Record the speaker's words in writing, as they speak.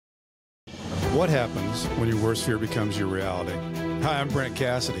What happens when your worst fear becomes your reality? Hi, I'm Brent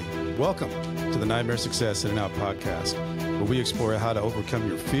Cassidy. Welcome to the Nightmare Success In and Out podcast, where we explore how to overcome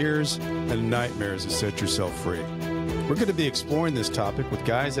your fears and nightmares and set yourself free. We're going to be exploring this topic with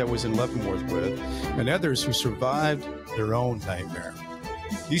guys I was in Leavenworth with and others who survived their own nightmare.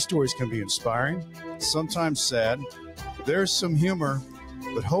 These stories can be inspiring, sometimes sad. There's some humor,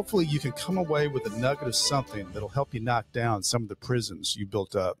 but hopefully you can come away with a nugget of something that'll help you knock down some of the prisons you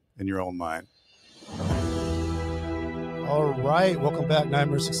built up in your own mind. All right. Welcome back,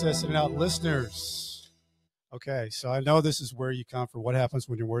 Nightmare Success In and Out listeners. Okay, so I know this is where you come for what happens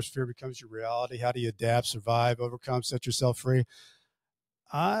when your worst fear becomes your reality. How do you adapt, survive, overcome, set yourself free?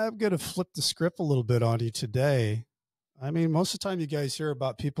 I'm going to flip the script a little bit on you today. I mean, most of the time you guys hear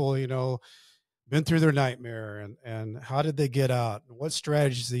about people, been through their nightmare and how did they get out? What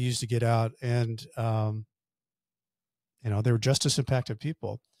strategies they used to get out? And, they were justice impacted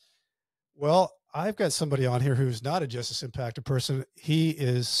people. Well, I've got somebody on here who's not a justice impacted person. He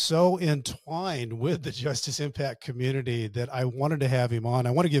is so entwined with the justice impact community that I wanted to have him on.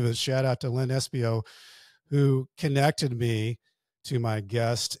 I want to give a shout out to Lynn Espio, who connected me to my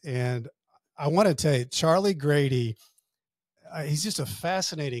guest. And I want to tell you, Charlie Grady, he's just a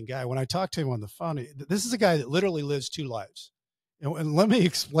fascinating guy. When I talk to him on the phone, this is a guy that literally lives two lives. And let me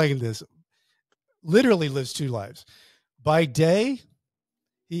explain this. Literally lives two lives. By day,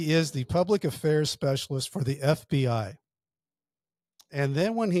 he is the public affairs specialist for the FBI. And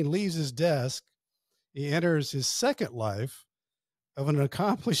then when he leaves his desk, he enters his second life of an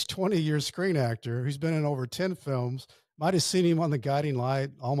accomplished 20-year screen actor who's been in over 10 films. Might have seen him on The Guiding Light,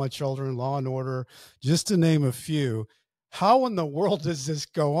 All My Children, Law and Order, just to name a few. How in the world does this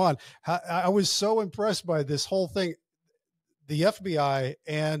go on? I was so impressed by this whole thing. The FBI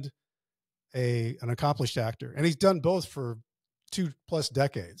and an accomplished actor. And he's done both for 2+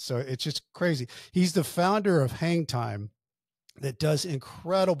 decades. So it's just crazy. He's the founder of Hangtime that does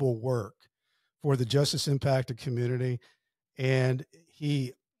incredible work for the justice impacted community. And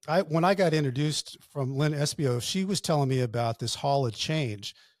when I got introduced from Lynn Espio, she was telling me about this Hall of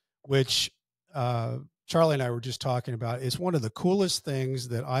Change, which Charlie and I were just talking about. It's one of the coolest things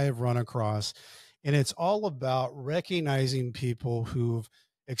that I have run across. And it's all about recognizing people who've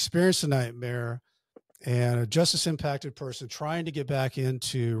experienced a nightmare and a justice impacted person trying to get back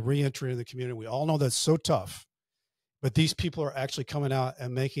into reentry in the community. We all know that's so tough, but these people are actually coming out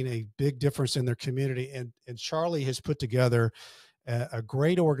and making a big difference in their community. And Charlie has put together a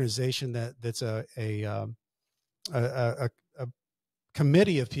great organization that's a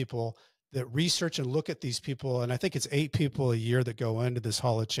committee of people that research and look at these people. And I think it's 8 people a year that go into this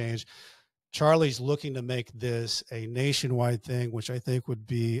Hall of Change. Charlie's looking to make this a nationwide thing, which I think would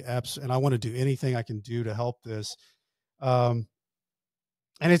be and I want to do anything I can do to help this. And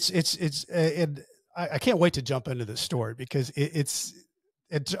I can't wait to jump into this story because the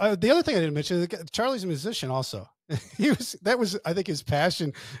other thing I didn't mention, Charlie's a musician also. That was, I think, his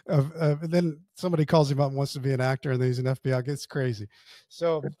passion and then somebody calls him up and wants to be an actor and then he's an FBI. It's crazy.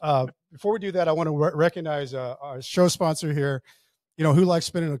 So before we do that, I want to recognize our show sponsor here. Who likes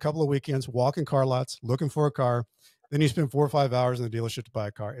spending a couple of weekends walking car lots, looking for a car. Then you spend 4 or 5 hours in the dealership to buy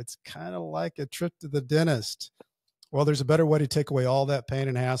a car. It's kind of like a trip to the dentist. Well, there's a better way to take away all that pain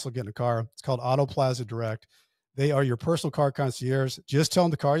and hassle getting a car. It's called Auto Plaza Direct. They are your personal car concierge. Just tell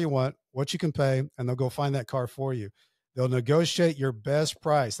them the car you want, what you can pay, and they'll go find that car for you. They'll negotiate your best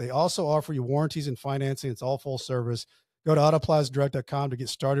price. They also offer you warranties and financing. It's all full service. Go to autoplazadirect.com to get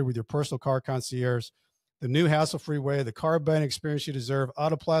started with your personal car concierge. The new hassle-free way, the car buying experience you deserve.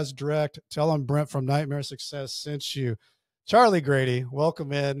 Auto Plaza Direct. Tell them Brent from Nightmare Success sent you. Charlie Grady,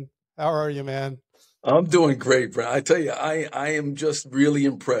 welcome in. How are you, man? I'm doing great, Brent. I tell you, I am just really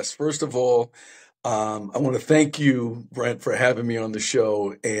impressed. First of all, I want to thank you, Brent, for having me on the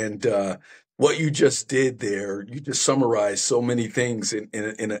show. And what you just did there, you just summarized so many things in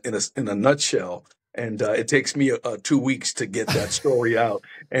a nutshell. And it takes me 2 weeks to get that story out,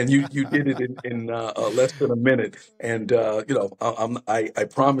 and you did it in less than a minute. And I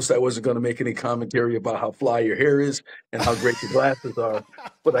promised I wasn't going to make any commentary about how fly your hair is and how great your glasses are,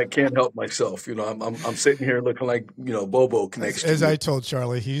 but I can't help myself. I'm sitting here looking like Bobo next to you. As I told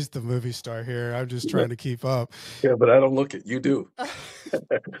Charlie, he's the movie star here. I'm just trying to keep up. Yeah, but I don't look it. You do,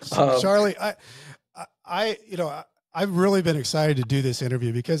 Charlie. I've really been excited to do this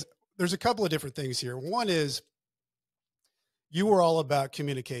interview because there's a couple of different things here. One is you were all about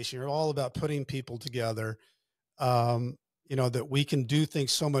communication. You're all about putting people together, that we can do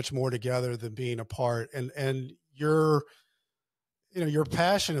things so much more together than being apart. And you're your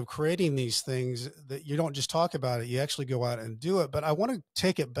passion of creating these things, that you don't just talk about it, you actually go out and do it. But I want to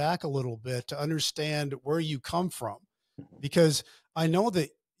take it back a little bit to understand where you come from, because I know that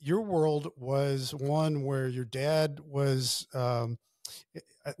your world was one where your dad was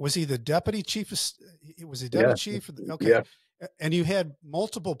he the deputy chief? Was he Yeah, deputy chief? Okay. yeah, And you had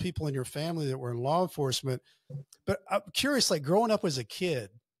multiple people in your family that were in law enforcement. But I'm curious, like growing up as a kid,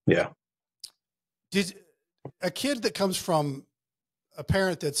 yeah. did a kid that comes from a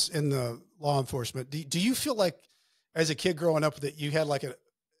parent that's in the law enforcement, do you feel like as a kid growing up that you had like a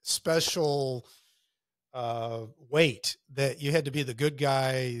special weight, that you had to be the good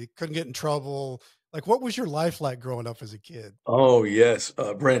guy, you couldn't get in trouble? Like, what was your life like growing up as a kid? Oh, yes.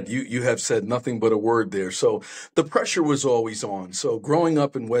 Brent, you have said nothing but a word there. So the pressure was always on. So growing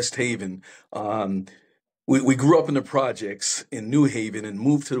up in West Haven, we grew up in the projects in New Haven and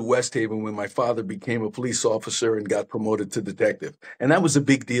moved to West Haven when my father became a police officer and got promoted to detective. And that was a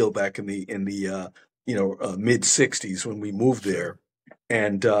big deal back in the mid 60s when we moved there. Sure.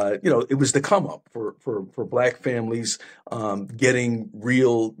 And it was the come up for black families, getting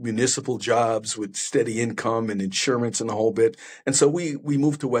real municipal jobs with steady income and insurance and the whole bit. And so we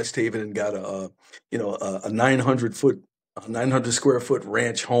moved to West Haven and got a 900 square foot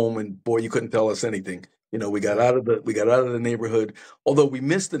ranch home, and boy, you couldn't tell us anything. We got Yeah. out of the neighborhood, although we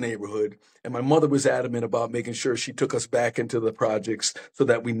missed the neighborhood. And my mother was adamant about making sure she took us back into the projects so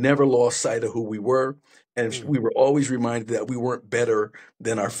that we never lost sight of who we were. And Mm. we were always reminded that we weren't better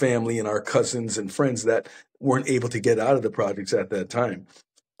than our family and our cousins and friends that weren't able to get out of the projects at that time.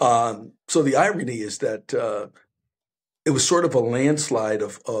 So the irony is that it was sort of a landslide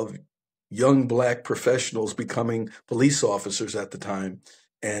of young black professionals becoming police officers at the time,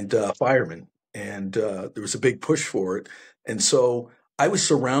 and firemen. And there was a big push for it. And so I was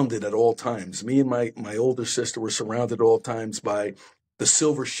surrounded at all times. Me and my older sister were surrounded at all times by the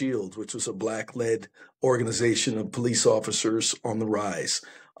Silver Shield, which was a black-led organization of police officers on the rise,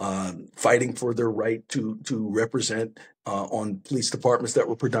 fighting for their right to represent on police departments that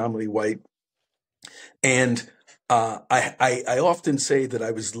were predominantly white. And I often say that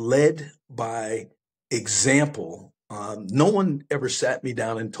I was led by example. No one ever sat me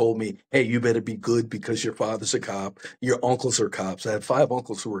down and told me, "Hey, you better be good because your father's a cop, your uncles are cops." I had 5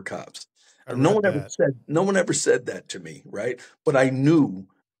 uncles who were cops. I And read that. no one ever said that to me, right? But I knew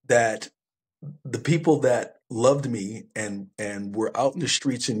that the people that loved me and were out in the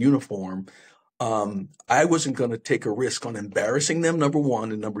streets in uniform, I wasn't going to take a risk on embarrassing them, number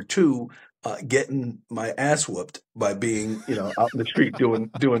one, and number two, getting my ass whooped by being, out in the street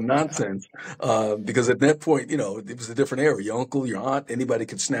doing nonsense. Because at that point, it was a different era. Your uncle, your aunt, anybody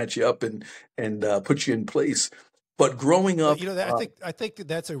could snatch you up and put you in place. But growing But up, that, I think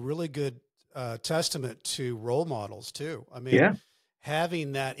that's a really good testament to role models too. I mean, yeah.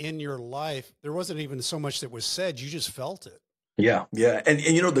 having that in your life, there wasn't even so much that was said; you just felt it. Yeah, yeah. And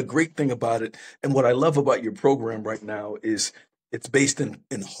the great thing about it, and what I love about your program right now, is it's based in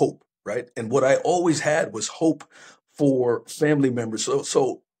hope, right? And what I always had was hope for family members.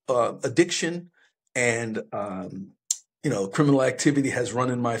 So addiction and criminal activity has run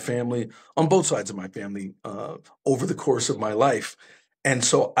in my family, on both sides of my family, over the course of my life. And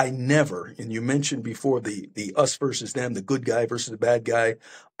so I never, and you mentioned before the us versus them, the good guy versus the bad guy,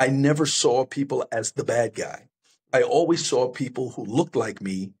 I never saw people as the bad guy. I always saw people who looked like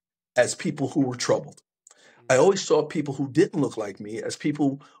me as people who were troubled. I Mm. always saw people who didn't look like me as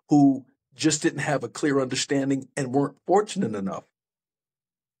people who just didn't have a clear understanding and weren't fortunate enough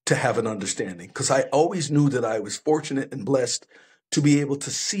to have an understanding. Because I always knew that I was fortunate and blessed to be able to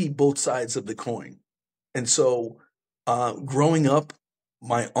see both sides of the coin. And so growing up,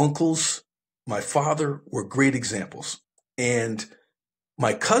 my uncles, my father were great examples. And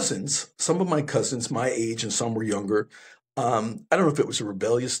my cousins, some of my cousins, my age and some were younger. I don't know if it was a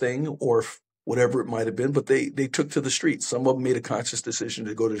rebellious thing or whatever it might have been, but they took to the streets. Some of them made a conscious decision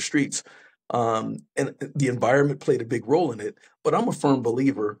to go to the streets. And the environment played a big role in it. But I'm a firm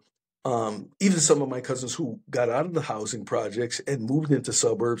believer, even some of my cousins who got out of the housing projects and moved into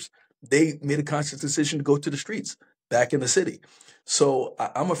suburbs, they made a conscious decision to go to the streets back in the city. So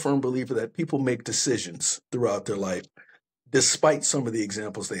I'm a firm believer that people make decisions throughout their life, despite some of the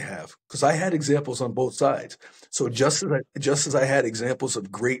examples they have. Because I had examples on both sides. So Sure. just as I had examples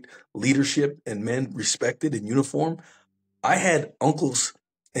of great leadership and men respected in uniform, I had uncles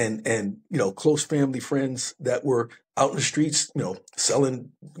and close family friends that were out in the streets,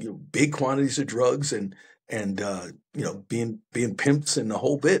 selling big quantities of drugs and being pimps and the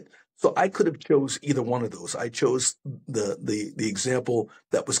whole bit. So I could have chose either one of those. I chose the example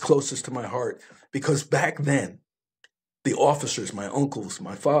that was closest to my heart, because back then the officers, my uncles,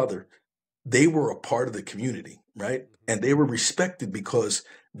 my father, they were a part of the community, right? And they were respected because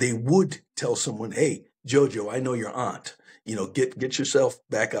they would tell someone, "Hey, Jojo, I know your aunt. Get yourself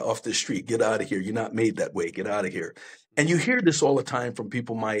back off the street. Get out of here. You're not made that way. Get out of here." And you hear this all the time from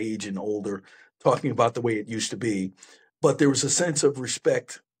people my age and older talking about the way it used to be. But there was a sense of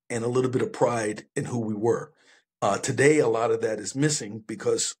respect and a little bit of pride in who we were. Today, a lot of that is missing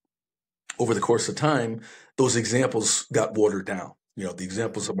because over the course of time, those examples got watered down. The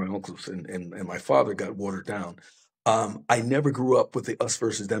examples of my uncles and my father got watered down. I never grew up with the us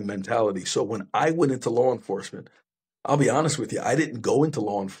versus them mentality. So when I went into law enforcement, I'll be honest with you, I didn't go into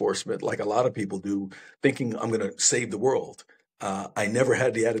law enforcement like a lot of people do, thinking I'm going to save the world. I never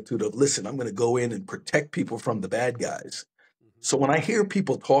had the attitude of, listen, I'm going to go in and protect people from the bad guys. So when I hear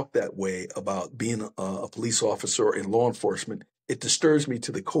people talk that way about being a police officer in law enforcement, it disturbs me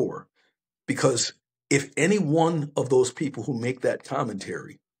to the core. Because if any one of those people who make that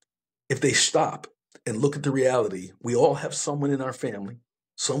commentary, if they stop and look at the reality, we all have someone in our family,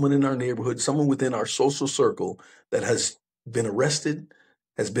 someone in our neighborhood, someone within our social circle that has been arrested,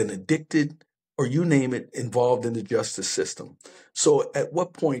 has been addicted, or you name it, involved in the justice system. So at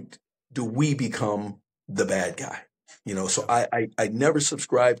what point do we become the bad guy? So I never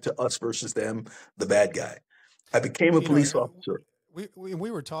subscribed to us versus them, the bad guy. I became a police officer.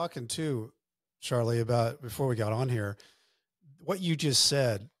 We were talking too, Charlie, about before we got on here, what you just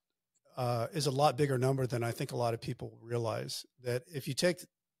said is a lot bigger number than I think a lot of people realize. That if you take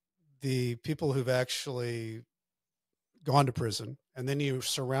the people who've actually gone to prison and then you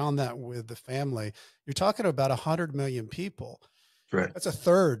surround that with the family, you're talking about 100 million people. Right. That's a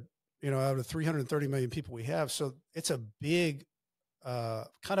third, out of 330 million people we have. So it's a big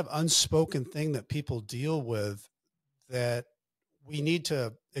kind of unspoken thing that people deal with that we need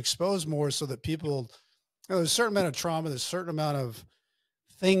to expose more so that people, there's a certain amount of trauma, there's a certain amount of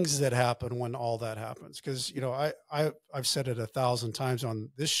things that happen when all that happens. Cause I've said it 1,000 times on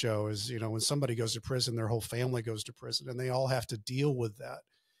this show is, when somebody goes to prison, their whole family goes to prison and they all have to deal with that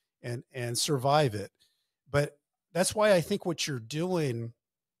and survive it. But that's why I think what you're doing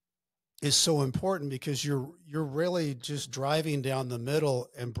is so important, because you're really just driving down the middle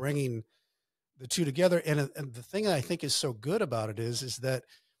and bringing the two together. And the thing I think is so good about it is that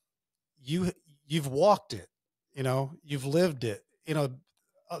you've walked it, you've lived it.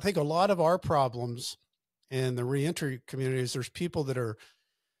 I think a lot of our problems in the reentry communities, there's people that are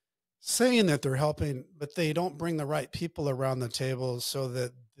saying that they're helping, but they don't bring the right people around the table so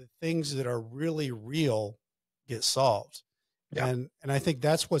that the things that are really real get solved. Yeah. And I think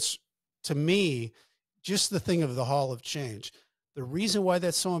that's what's, to me, just the thing of the Hall of Change. The reason why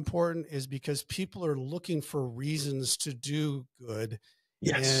that's so important is because people are looking for reasons to do good.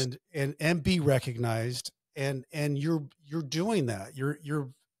 Yes. and be recognized. And you're doing that.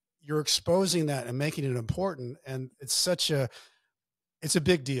 You're exposing that and making it important. And it's a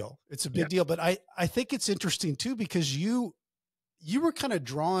big deal. It's a big deal. But I think it's interesting too, because you were kind of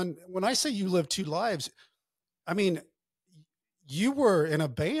drawn, when I say you lived two lives, I mean, you were in a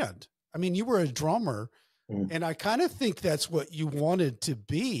band. I mean, you were a drummer. And I kind of think that's what you wanted to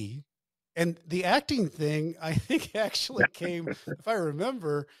be. And the acting thing, I think actually came, if I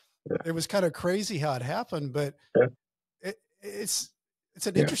remember, it was kind of crazy how it happened, but it's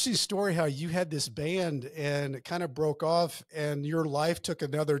an interesting story how you had this band and it kind of broke off and your life took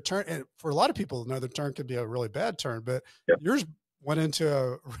another turn. And for a lot of people, another turn could be a really bad turn, but yours went into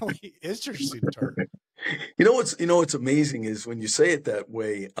a really interesting turn. What's amazing is when you say it that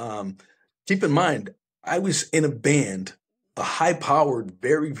way, keep in mind, I was in a band, a high-powered,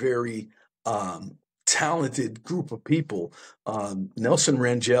 very, very talented group of people. Nelson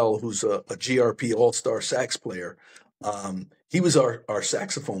Rangel, who's a GRP all-star sax player, he was our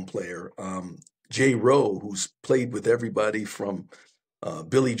saxophone player. Jay Rowe, who's played with everybody from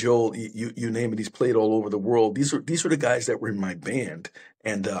Billy Joel, you name it, he's played all over the world. These are the guys that were in my band,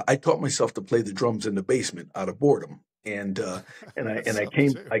 and I taught myself to play the drums in the basement out of boredom. And I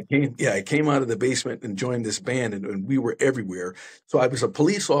came out of the basement and joined this band, and we were everywhere. So I was a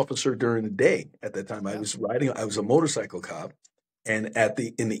police officer during the day at that time. I was a motorcycle cop, and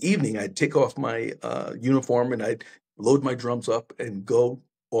in the evening I'd take off my uniform and I'd load my drums up and go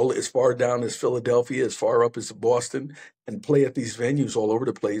all as far down as Philadelphia, as far up as Boston, and play at these venues all over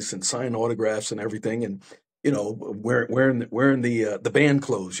the place and sign autographs and everything. And wearing the band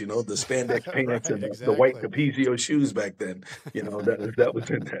clothes, the spandex pants and the white Capezio shoes back then. That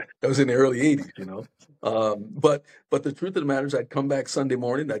was in the early '80s. But the truth of the matter is, I'd come back Sunday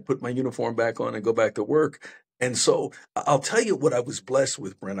morning, I'd put my uniform back on and go back to work. And so I'll tell you what I was blessed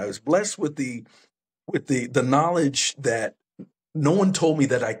with, Brent. I was blessed with the with the knowledge that no one told me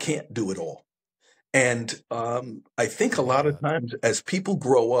that I can't do it all. And I think a lot of times as people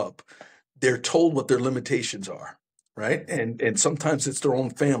grow up, they're told what their limitations are, right? And sometimes it's their own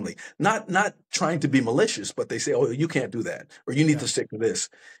family, not trying to be malicious, but they say, "Oh, you can't do that," or "You need to stick to this."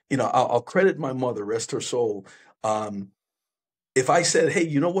 You know, I'll credit my mother, rest her soul. If I said, "Hey,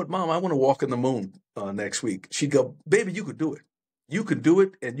 you know what, Mom, I want to walk on the moon next week," she'd go, "Baby, you could do it. You could do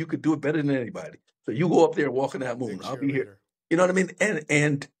it, and you could do it better than anybody. So you go up there and walk on that moon. I'll be here." You know what I mean?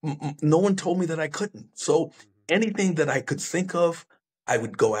 And no one told me that I couldn't. So anything that I could think of, I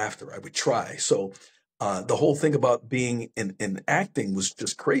would go after. I would try. So the whole thing about being in acting was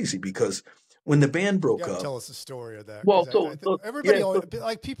just crazy because when the band broke up, tell us the story of that. Well, everybody,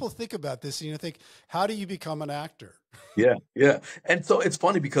 like people think about this, and you think, how do you become an actor? Yeah. And so it's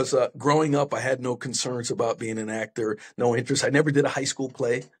funny because growing up, I had no concerns about being an actor, no interest. I never did a high school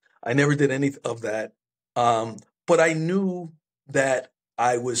play. I never did any of that. But I knew that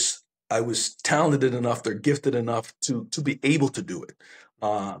I was talented enough or gifted enough to be able to do it.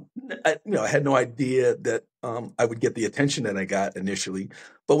 I had no idea that I would get the attention that I got initially.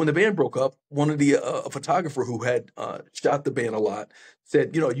 But when the band broke up, one of the a photographer who had shot the band a lot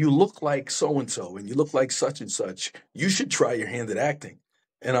said, "You look like so and so, and you look like such and such. You should try your hand at acting."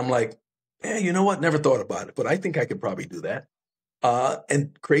 And I'm like, you know what? Never thought about it, but I think I could probably do that.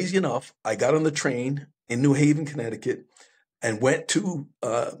 And crazy enough, I got on the train in New Haven, Connecticut, and went to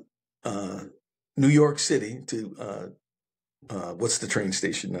New York City to what's the train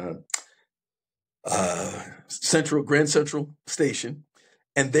station? Grand Central Station.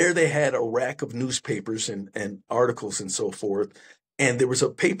 And there they had a rack of newspapers and articles and so forth. And there was a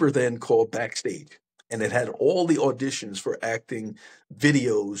paper then called Backstage. And it had all the auditions for acting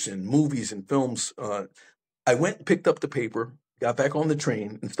videos and movies and films. I went and picked up the paper, got back on the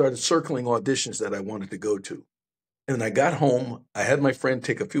train, and started circling auditions that I wanted to go to. And when I got home, I had my friend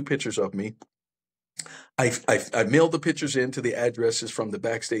take a few pictures of me. I mailed the pictures in to the addresses from the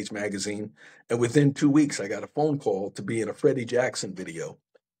Backstage magazine, and within 2 weeks, I got a phone call to be in a Freddie Jackson video.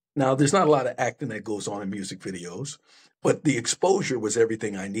 Now, there's not a lot of acting that goes on in music videos, but the exposure was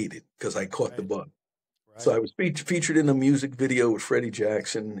everything I needed because I caught the bug. Right. So I was featured in a music video with Freddie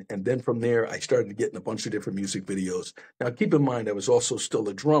Jackson, and then from there, I started getting a bunch of different music videos. Now, keep in mind, I was also still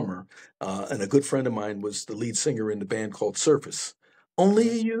a drummer, and a good friend of mine was the lead singer in the band called Surface.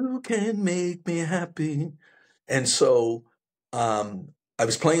 Only you can make me happy. And so I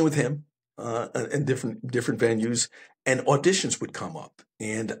was playing with him in different venues, and auditions would come up.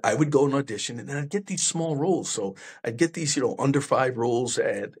 And I would go and audition, and I'd get these small roles. So I'd get these, under 5 roles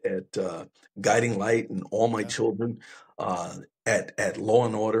at Guiding Light and All My Children, at Law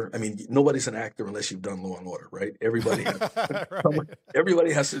and Order. I mean, nobody's an actor unless you've done Law and Order, right? Everybody has,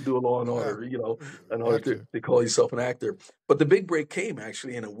 everybody has to do a Law and Order, in order to call yourself an actor. But the big break came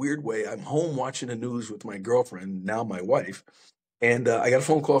actually in a weird way. I'm home watching the news with my girlfriend, now my wife, and I got a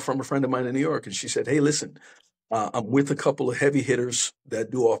phone call from a friend of mine in New York, and she said, "Hey, listen, I'm with a couple of heavy hitters that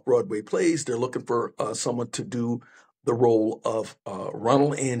do off-Broadway plays. They're looking for someone to do the role of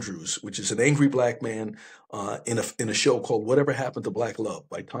Ronald Andrews, which is an angry black man in a show called Whatever Happened to Black Love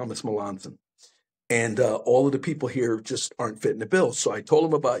by Thomas Melanson. And all of the people here just aren't fitting the bill. So I told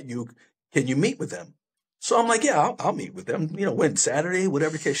them about you. Can you meet with them?" So I'm like, "Yeah, I'll meet with them. When? Saturday,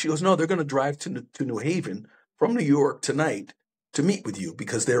 whatever case." She goes, "No, they're going to drive to New Haven from New York tonight to meet with you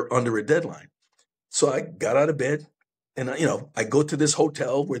because they're under a deadline." So I got out of bed and, I go to this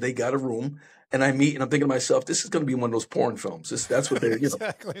hotel where they got a room and I meet, and I'm thinking to myself, this is going to be one of those porn films. That's what they're,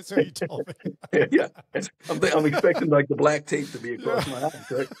 Exactly. That's what you told me. Yeah. I'm expecting like the black tape to be across my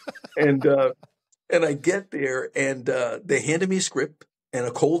eyes, right? And I get there and they handed me a script and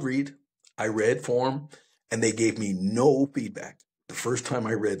a cold read. I read for them and they gave me no feedback. The first time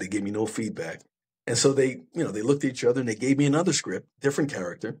I read, they gave me no feedback. And so they looked at each other and they gave me another script, different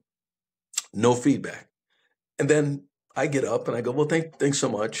character. No feedback. And then I get up and I go, "Well, thanks so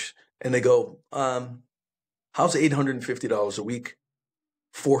much." And they go, "How's $850 a week,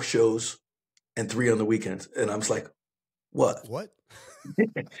 4 shows, and 3 on the weekends?" And I was like, "What?"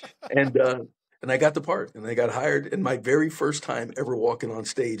 And I got the part and I got hired. And my very first time ever walking on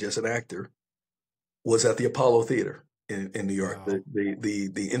stage as an actor was at the Apollo Theater in New York, wow.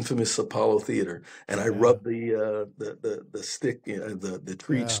 the infamous Apollo Theater, and I rubbed the stick, the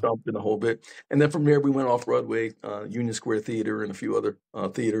tree stump in a whole bit, and then from there we went off Broadway, Union Square Theater, and a few other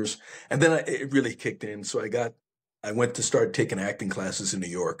theaters, and then it really kicked in. So I went to start taking acting classes in New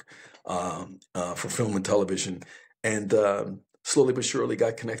York for film and television, and slowly but surely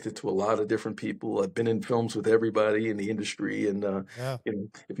got connected to a lot of different people. I've been in films with everybody in the industry, and Yeah. you know,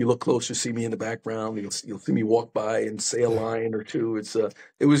 if you look close, you see me in the background. You'll see me walk by and say a line or two.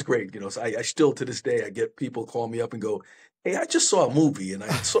 It was great, you know. So I still to this day I get people call me up and go, "Hey, I just saw a movie, and I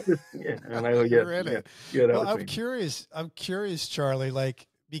saw this," yeah, and I go, "Yeah, You're in yeah, it. yeah, that Well, was I'm me." curious. I'm curious, Charlie, like,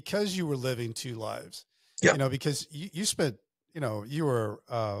 because you were living two lives, Yeah, you know, because you spent, you know, you were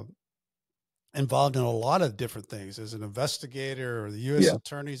involved in a lot of different things as an investigator or the U.S. yeah,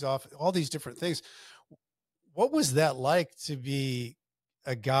 Attorney's Office, all these different things. What was that like to be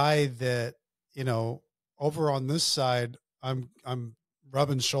a guy that, you know, over on this side, I'm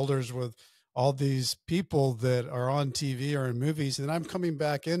rubbing shoulders with all these people that are on TV or in movies, and I'm coming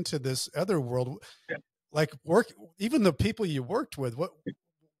back into this other world, yeah, like work, even the people you worked with.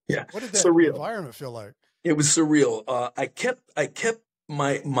 yeah. What did that Surreal. environment feel like? It was surreal. I kept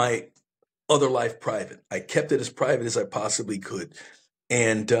my other life private. I kept it as private as I possibly could.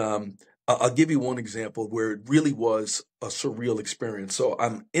 And I'll give you one example where it really was a surreal experience. So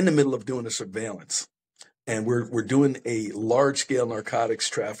I'm in the middle of doing a surveillance, and we're doing a large scale narcotics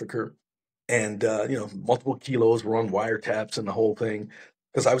trafficker, and you know, multiple kilos. We're on wiretaps and the whole thing,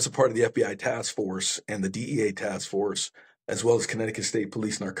 because I was a part of the FBI task force and the DEA task force, as well as Connecticut State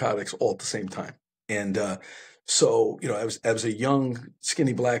Police narcotics, all at the same time. And so, you know, I was a young,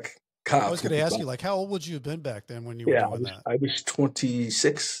 skinny black I cop was who going to was ask about, you, like, how old would you have been back then when you were yeah, doing that? I was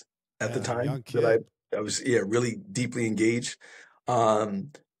 26 at the Yeah, time young that kid. I was, yeah, really deeply engaged.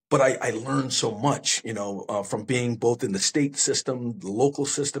 Um, but I learned so much, you know, from being both in the state system, the local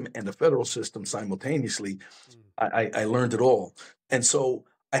system, and the federal system simultaneously. Mm. I learned it all. And so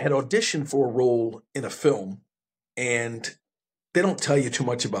I had auditioned for a role in a film, and they don't tell you too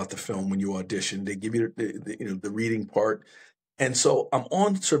much about the film when you audition. They give you you know, the reading part. And so I'm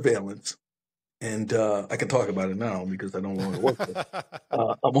on surveillance, and I can talk about it now because I no longer work there.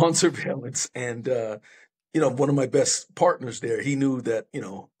 I'm on surveillance, and you know, one of my best partners there, he knew that, you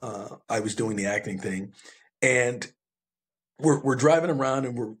know, I was doing the acting thing, and we're driving around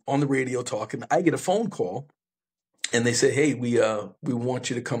and we're on the radio talking. I get a phone call, and they say, "Hey, we want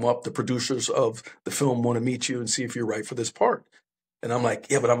you to come up. The producers of the film want to meet you and see if you're right for this part." And I'm like,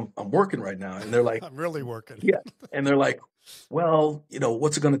 "Yeah, but I'm working right now." And they're like, I'm really working. "Yeah," and they're like, "Well, you know,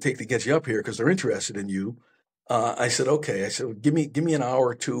 what's it going to take to get you up here? Because they're interested in you." I said, "Okay." I said, well, give me an hour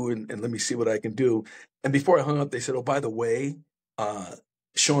or two, and let me see what I can do." And before I hung up, they said, "Oh, by the way, uh,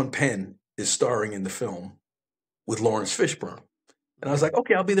 Sean Penn is starring in the film with Lawrence Fishburne." And I was like,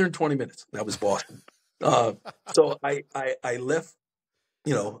 "Okay, I'll be there in 20 minutes." That was Boston. Uh, so I left.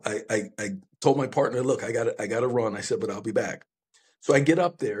 You know, I told my partner, "Look, I got to run." I said, "But I'll be back." So I get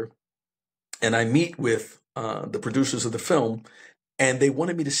up there and I meet with the producers of the film, and they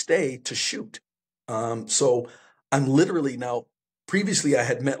wanted me to stay to shoot. So I'm literally now. Previously, I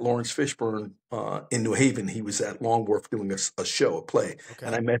had met Lawrence Fishburne in New Haven. He was at Long Wharf doing a show, a play,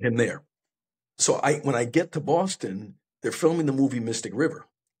 and Okay. I met him there. So when I get to Boston, they're filming the movie Mystic River,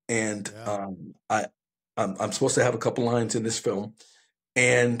 and Yeah. I'm supposed to have a couple lines in this film,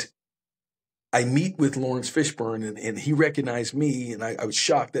 and I meet with Lawrence Fishburne, and he recognized me, and I was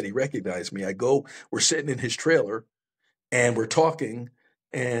shocked that he recognized me. We're sitting in his trailer, and we're talking,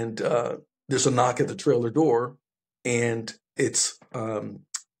 and there's a knock at the trailer door, and it's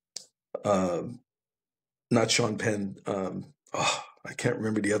uh, not Sean Penn. I can't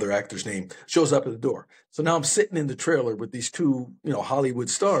remember the other actor's name. Shows up at the door. So now I'm sitting in the trailer with these two, you know, Hollywood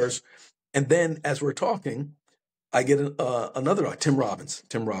stars, and then as we're talking, I get another knock. Tim Robbins.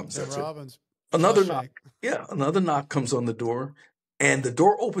 Tim Robbins. Tim That's it. Robbins, Another knock. Shawshank. Yeah, another knock comes on the door, and the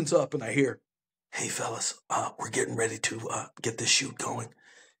door opens up, and I hear, "Hey, fellas, we're getting ready to get this shoot going."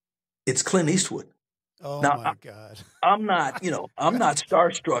 It's Clint Eastwood. Oh Now, my God. I'm not, you know, I'm not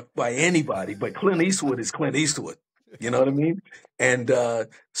starstruck by anybody, but Clint Eastwood is Clint Eastwood. You know what I mean? And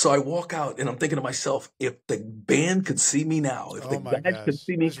so I walk out, and I'm thinking to myself, if the band could see me now, if the Oh my guys could gosh.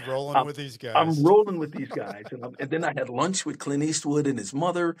 see me, Just rolling I'm, with these I'm guys. rolling with these guys. And then I had lunch with Clint Eastwood and his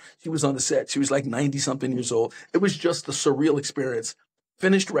mother. She was on the set. She was like 90 something years old. It was just a surreal experience.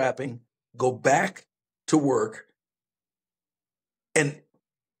 Finished rapping, go back to work, and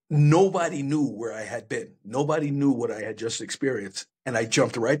nobody knew where I had been. Nobody knew what I had just experienced. And I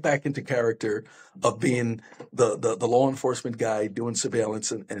jumped right back into character of being the law enforcement guy doing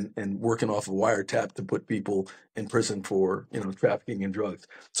surveillance and working off a wiretap to put people in prison for, you know, trafficking and drugs.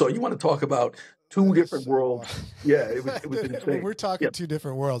 So you want to talk about two That is different so worlds. Yeah, it was when insane. we're Yeah, talking two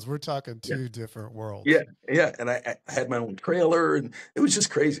different worlds, we're talking yeah, two different yeah, worlds. yeah. And I had my own trailer, and it was just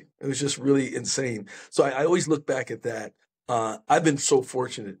crazy. It was just really insane. So I always look back at that. I've been so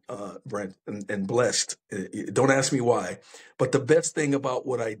fortunate, Brent, and blessed. Don't ask me why, but the best thing about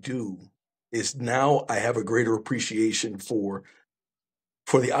what I do is now I have a greater appreciation for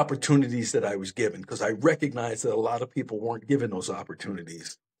the opportunities that I was given, because I recognize that a lot of people weren't given those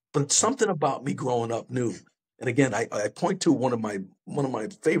opportunities. But something about me growing up knew. And again, I point to one of my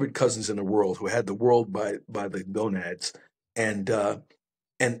favorite cousins in the world who had the world by the gonads, and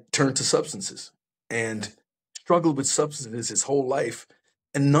turned to substances and struggled with substances his whole life.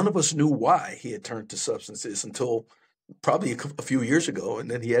 And none of us knew why he had turned to substances until probably a few years ago. And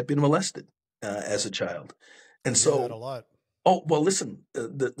then he had been molested as a child. And I hear that a so, lot. oh, well, listen,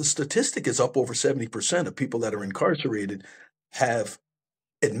 the statistic is up over 70% of people that are incarcerated have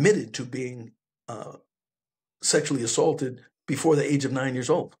admitted to being sexually assaulted before the age of 9 years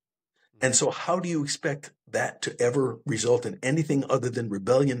old. And so how do you expect that to ever result in anything other than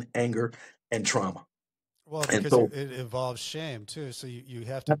rebellion, anger, and trauma? Well, And because so, it involves shame too. So you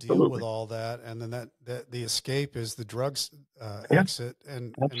have to deal with absolutely. all that. And then that the escape is the drugs Yeah, exit.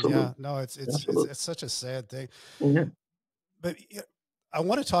 And yeah, absolutely. no, Absolutely. it's such a sad thing. Yeah. But yeah, I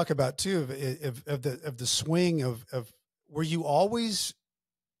want to talk about too of the swing of were you always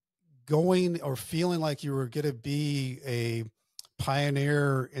going or feeling like you were going to be a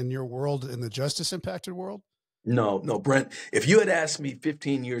pioneer in your world, in the justice impacted world? No, no, Brent, if you had asked me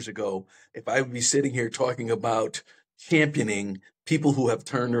 15 years ago if I would be sitting here talking about championing people who have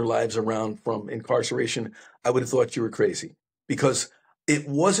turned their lives around from incarceration, I would have thought you were crazy, because it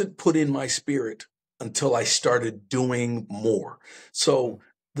wasn't put in my spirit until I started doing more. Mm. So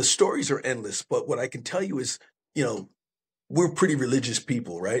the stories are endless, but what I can tell you is, you know, we're pretty religious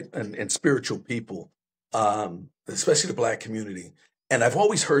people, right? And spiritual people, especially the Black community. And I've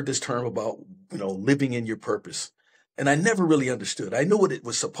always heard this term about, living in your purpose. And I never really understood. I knew what it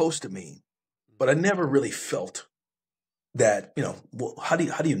was supposed to mean, but I never really felt that, well, how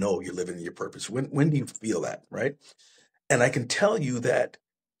do you know you're living in your purpose? When do you feel that, right? And I can tell you that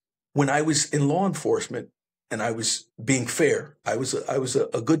when I was in law enforcement and I was being fair, I was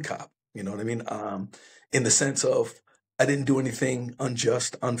a good cop. You know what I mean? In the sense of I didn't do anything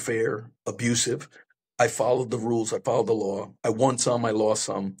unjust, unfair, abusive. I followed the rules. I followed the law. I won some. I lost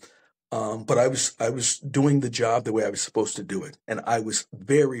some. But I was doing the job the way I was supposed to do it, and I was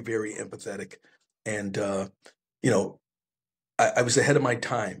very, very empathetic, and you know I was ahead of my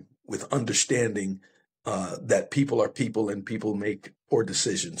time with understanding that people are people and people make poor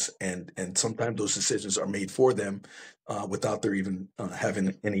decisions, and sometimes those decisions are made for them without their even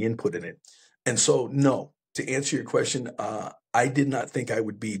having any input in it. And so, no, to answer your question, I did not think I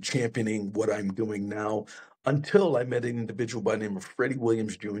would be championing what I'm doing now until I met an individual by the name of Freddie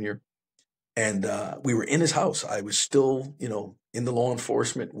Williams Jr. And we were in his house. I was still, in the law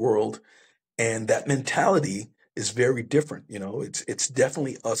enforcement world, and that mentality is very different. It's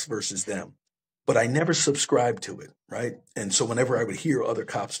definitely us versus them. But I never subscribed to it, right? And so whenever I would hear other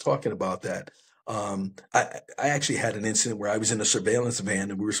cops talking about that, I actually had an incident where I was in a surveillance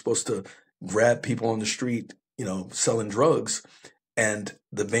van and we were supposed to grab people on the street, selling drugs. And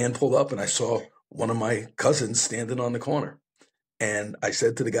the van pulled up and I saw one of my cousins standing on the corner. And I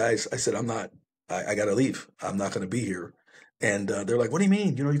said to the guys, I said, I got to leave. I'm not going to be here. And they're like, what do you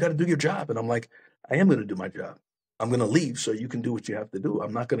mean? You got to do your job. And I'm like, I am going to do my job. I'm going to leave so you can do what you have to do.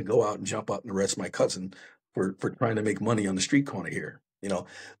 I'm not going to go out and jump out and arrest my cousin for trying to make money on the street corner here.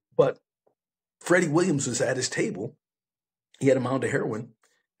 But Freddie Williams was at his table. He had a mound of heroin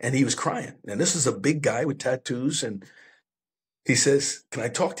and he was crying. And this is a big guy with tattoos. And he says, can I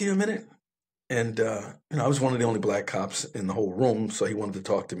talk to you a minute? And, I was one of the only Black cops in the whole room. So he wanted to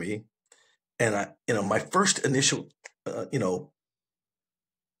talk to me. And my first initial,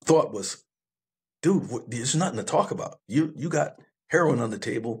 thought was, dude, there's nothing to talk about. You got heroin on the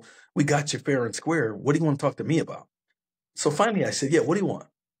table. We got you fair and square. What do you want to talk to me about? So finally I said, yeah, what do you want?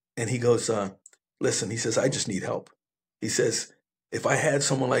 And he goes, listen, he says, I just need help. He says, if I had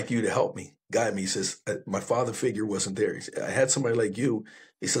someone like you to help me, guide me, he says, my father figure wasn't there. He said, I had somebody like you.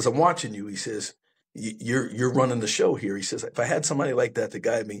 He says, I'm watching you. He says, you're running the show here. He says, if I had somebody like that to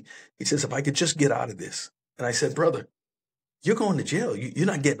guide me, he says, if I could just get out of this. And I said, brother, you're going to jail. You're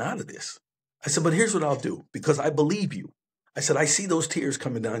not getting out of this. I said, but here's what I'll do, because I believe you. I said, I see those tears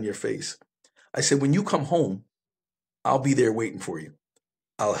coming down your face. I said, when you come home, I'll be there waiting for you.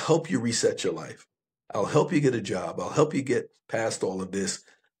 I'll help you reset your life. I'll help you get a job. I'll help you get past all of this,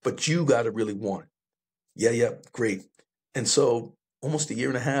 but you got to really want it. Yeah, great. And so almost a year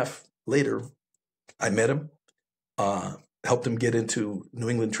and a half later, I met him, helped him get into New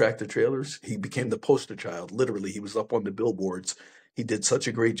England tractor trailers. He became the poster child. Literally, he was up on the billboards. He did such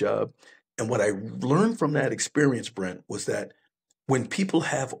a great job. And what I learned from that experience, Brent, was that when people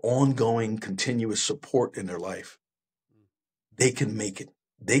have ongoing, continuous support in their life, they can make it.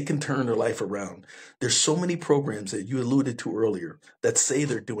 They can turn their life around. There's so many programs that you alluded to earlier that say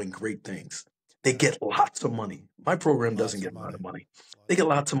they're doing great things. They get lots of money. My program doesn't get a lot of money. They get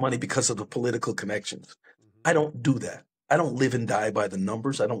lots of money because of the political connections. I don't do that. I don't live and die by the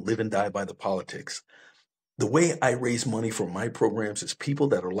numbers. I don't live and die by the politics. The way I raise money for my programs is people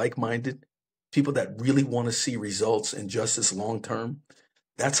that are like-minded, people that really want to see results and justice long-term.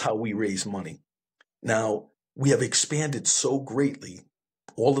 That's how we raise money. Now, we have expanded so greatly,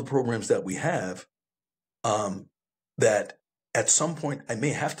 all the programs that we have, that at some point I may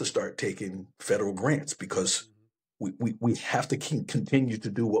have to start taking federal grants because we have to continue to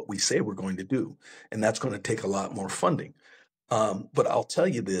do what we say we're going to do. And that's going to take a lot more funding. But I'll tell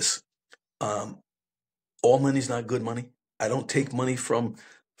you this, all money's not good money. I don't take money from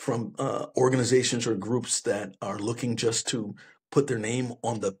organizations or groups that are looking just to put their name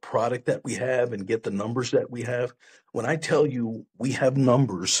on the product that we have and get the numbers that we have. When I tell you we have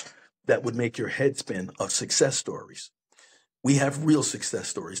numbers that would make your head spin of success stories, we have real success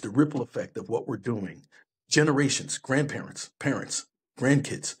stories, the ripple effect of what we're doing. Generations, grandparents, parents,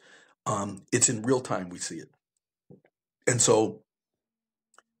 grandkids. It's in real time we see it. And so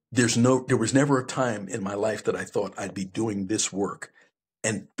there was never a time in my life that I thought I'd be doing this work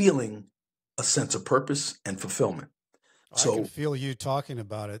and feeling a sense of purpose and fulfillment. So I can feel you talking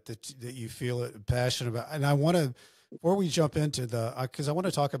about it, that you feel it, passionate about. And I want to, before we jump into because I want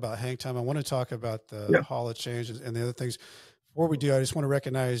to talk about Hangtime, I want to talk about the Hall of Change and the other things. Before we do, I just want to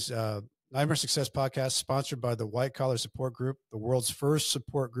recognize Nightmare Success Podcast, sponsored by the White Collar Support Group, the world's first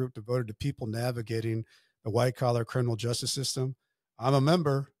support group devoted to people navigating the white collar criminal justice system. I'm a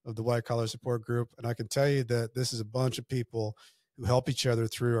member of the White Collar Support Group, and I can tell you that this is a bunch of people who help each other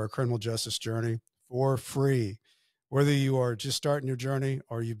through our criminal justice journey for free. Whether you are just starting your journey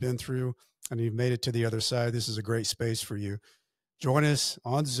or you've been through and you've made it to the other side, this is a great space for you. Join us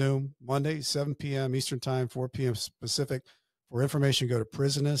on Zoom Monday, 7 p.m. Eastern Time, 4 p.m. Pacific. For information, go to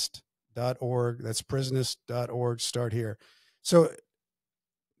prisonist.org. That's prisonist.org. Start here. So,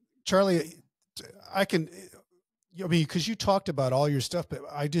 Charlie, because you talked about all your stuff, but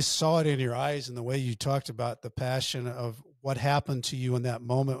I just saw it in your eyes and the way you talked about the passion of what happened to you in that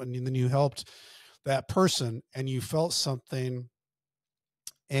moment. And then you helped that person and you felt something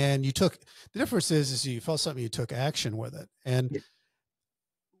and you took, the difference is you felt something, you took action with it. And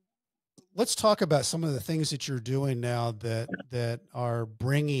let's talk about some of the things that you're doing now that are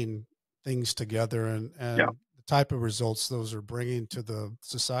bringing things together and the type of results those are bringing to the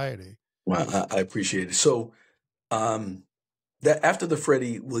society. Well, I appreciate it. So, that after the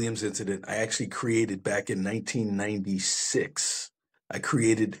Freddie Williams incident, I actually created back in 1996, I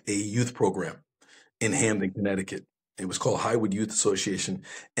created a youth program in Hamden, Connecticut. It was called Highwood Youth Association.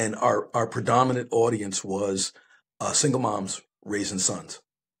 And our predominant audience was single moms raising sons.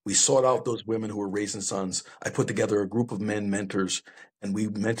 We sought out those women who were raising sons. I put together a group of men mentors, and we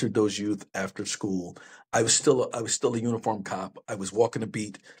mentored those youth after school. I was still a uniformed cop. I was walking a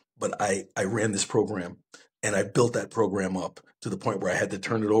beat, but I ran this program, and I built that program up to the point where I had to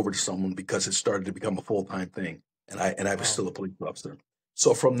turn it over to someone because it started to become a full-time thing. And I was still a police officer.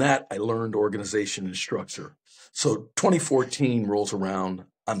 So from that, I learned organization and structure. So 2014 rolls around.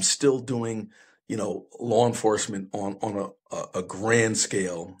 I'm still doing, law enforcement on a grand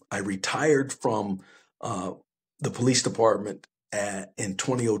scale. I retired from the police department in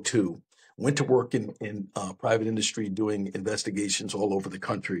 2002. Went to work in private industry doing investigations all over the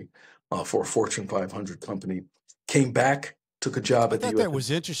country for a Fortune 500 company. Came back, took a job at the U.S. That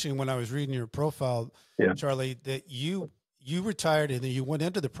was interesting when I was reading your profile, Charlie, that you retired and then you went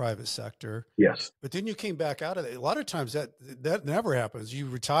into the private sector. Yes. But then you came back out of it. A lot of times that never happens. You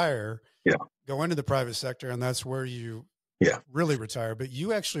retire, go into the private sector, and that's where you really retire. But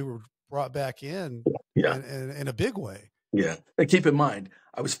you actually were brought back in in a big way. Yeah. And keep in mind,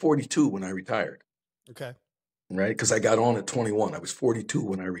 I was 42 when I retired. Okay. Right? Because I got on at 21. I was 42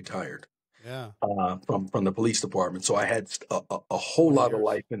 when I retired. Yeah. From the police department. So I had a whole lot of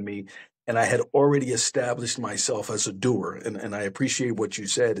life in me. And I had already established myself as a doer. And I appreciate what you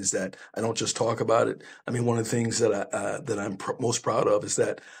said is that I don't just talk about it. I mean, one of the things that I'm most proud of is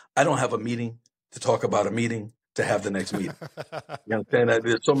that I don't have a meeting to talk about a meeting to have the next meeting. You understand that?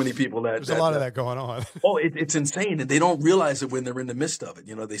 There's so many people that... There's a lot of that going on. It's insane. And they don't realize it when they're in the midst of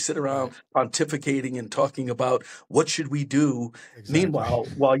it. They sit around pontificating and talking about what should we do. Exactly. Meanwhile,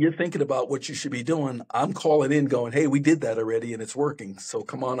 while you're thinking about what you should be doing, I'm calling in going, hey, we did that already and it's working. So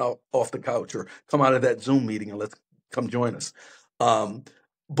come on out off the couch or come out of that Zoom meeting and let's come join us.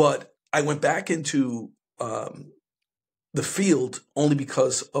 But I went back into the field only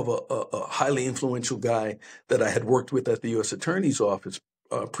because of a highly influential guy that I had worked with at the U.S. Attorney's Office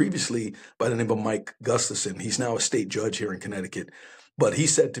previously by the name of Mike Gustafson. He's now a state judge here in Connecticut. But he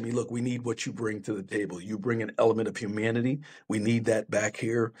said to me, look, we need what you bring to the table. You bring an element of humanity. We need that back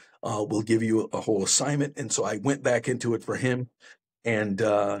here. We'll give you a whole assignment. And so I went back into it for him and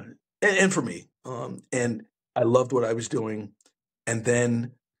for me. And I loved what I was doing. And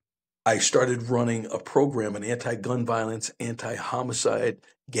then I started running a program, an anti-gun violence, anti-homicide,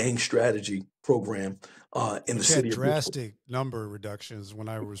 gang strategy program in the city of Bridgeport. Drastic number reductions when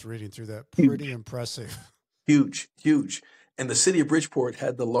I was reading through that. Pretty impressive. Huge, huge. And the city of Bridgeport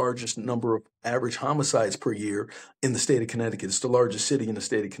had the largest number of average homicides per year in the state of Connecticut. It's the largest city in the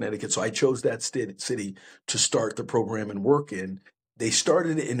state of Connecticut. So I chose that city to start the program and work in. They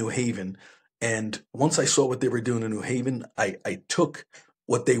started it in New Haven. And once I saw what they were doing in New Haven, I took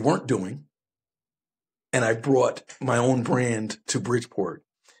what they weren't doing, and I brought my own brand to Bridgeport,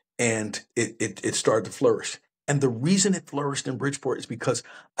 and it started to flourish. And the reason it flourished in Bridgeport is because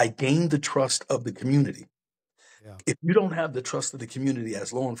I gained the trust of the community. Yeah. If you don't have the trust of the community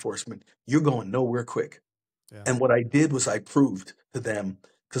as law enforcement, you're going nowhere quick. Yeah. And what I did was I proved to them,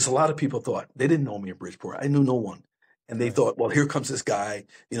 because a lot of people thought, they didn't know me in Bridgeport. I knew no one. And they thought, well, here comes this guy,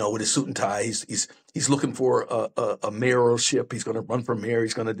 with his suit and tie. He's looking for a mayoralship. He's going to run for mayor.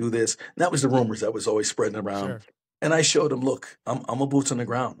 He's going to do this. And that was the rumors that was always spreading around. Sure. And I showed him, look, I'm a boots on the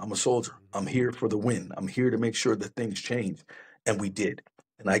ground. I'm a soldier. I'm here for the win. I'm here to make sure that things change. And we did.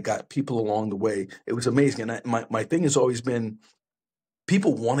 And I got people along the way. It was amazing. And my thing has always been,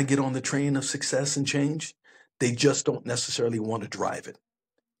 people want to get on the train of success and change. They just don't necessarily want to drive it.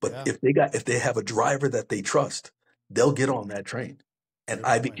 But if they have a driver that they trust, they'll get on that train. And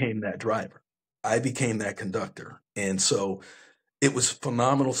I became that driver. I became that conductor. And so it was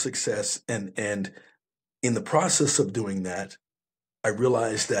phenomenal success. And in the process of doing that, I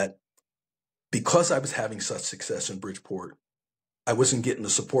realized that because I was having such success in Bridgeport, I wasn't getting the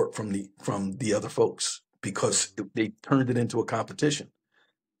support from the other folks, because they turned it into a competition.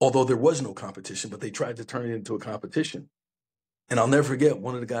 Although there was no competition, but they tried to turn it into a competition. And I'll never forget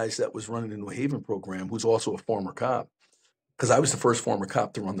one of the guys that was running the New Haven program, who's also a former cop, because I was the first former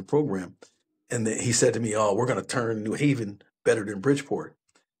cop to run the program. And he said to me, oh, we're going to turn New Haven better than Bridgeport.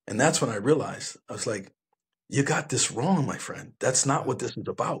 And that's when I realized, I was like, you got this wrong, my friend. That's not what this is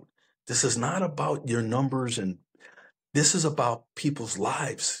about. This is not about your numbers, and this is about people's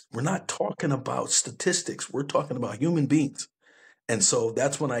lives. We're not talking about statistics. We're talking about human beings. And so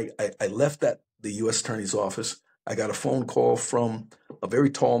that's when I left the U.S. Attorney's Office. I got a phone call from a very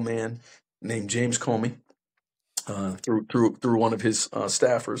tall man named James Comey through one of his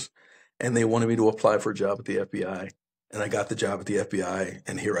staffers, and they wanted me to apply for a job at the FBI. And I got the job at the FBI,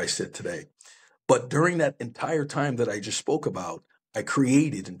 and here I sit today. But during that entire time that I just spoke about, I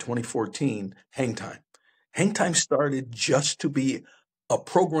created in 2014 Hangtime. Hangtime started just to be a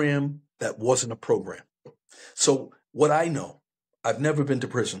program that wasn't a program. So what I know, I've never been to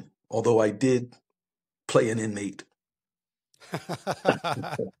prison, although I did play an inmate.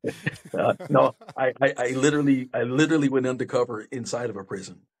 No, I literally went undercover inside of a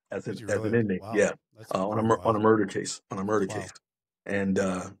prison as an inmate. Wow. Yeah, on a murder case. Case. And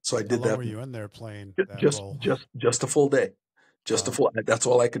so I did that. How long were you in there playing that role? Just a full day. That's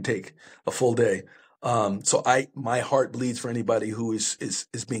all I could take, a full day. So my heart bleeds for anybody who is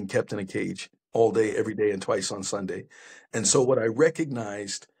being kept in a cage all day, every day, and twice on Sunday. And so what I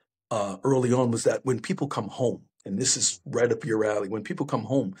recognized early on was that when people come home, and this is right up your alley, when people come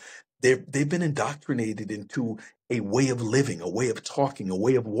home, they've been indoctrinated into a way of living, a way of talking, a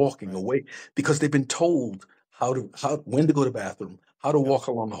way of walking, because they've been told when to go to the bathroom, how to walk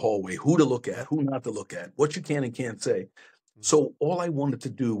along the hallway, who to look at, who not to look at, what you can and can't say. So all I wanted to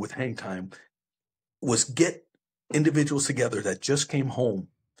do with Hangtime was get individuals together that just came home,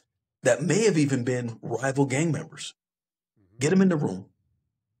 that may have even been rival gang members, get them in the room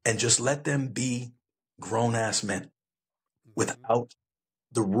and just let them be grown-ass men without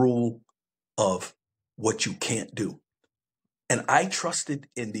the rule of what you can't do. And I trusted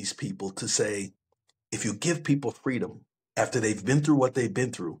in these people to say, if you give people freedom after they've been through what they've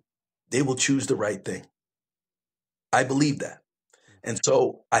been through, they will choose the right thing. I believe that. And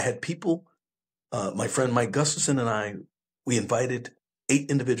so I had people, my friend Mike Gustafson and I, we invited 8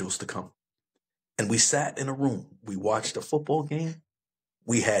 individuals to come. And we sat in a room. We watched a football game.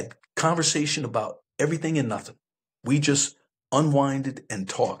 We had conversation about everything and nothing. We just unwinded and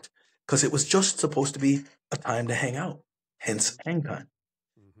talked, because it was just supposed to be a time to hang out, hence Hangtime.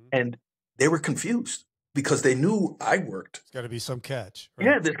 And they were confused. because they knew I worked. There's got to be some catch. Right?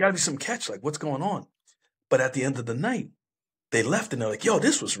 Yeah, there's got to be some catch. Like, what's going on? But at the end of the night, they left and they're like, yo,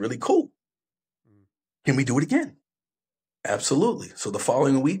 this was really cool. Can we do it again? Absolutely. So the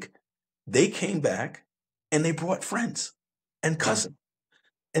following week, they came back and they brought friends and cousins.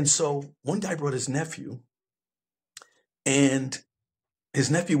 And so one guy brought his nephew, and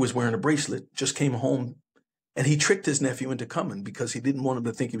his nephew was wearing a bracelet, just came home, and he tricked his nephew into coming because he didn't want him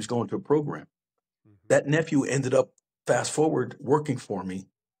to think he was going to a program. That nephew ended up, fast forward, working for me,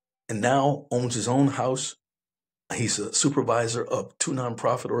 and now owns his own house. He's a supervisor of 2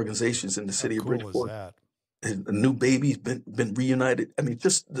 nonprofit organizations in the city of Bridgeport. A new baby's been reunited. I mean,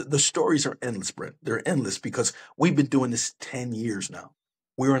 just the stories are endless, Brent. They're endless because we've been doing this 10 years now.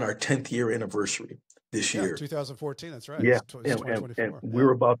 We're in our 10th year anniversary this year. 2014, that's right. Yeah, and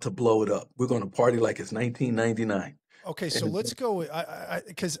we're about to blow it up. We're going to party like it's 1999. Okay, so let's go.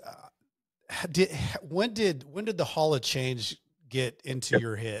 Because when did the Hall of Change get into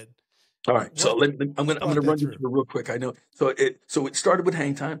your head? All right, so I'm going to run you through real quick. I know. So it started with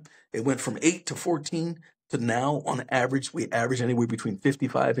Hangtime. It went from 8 to 14 to now. On average, we average anywhere between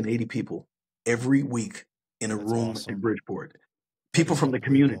 55 and 80 people every week in a room in Bridgeport. People from the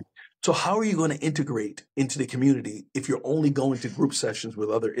community. So how are you going to integrate into the community if you're only going to group sessions with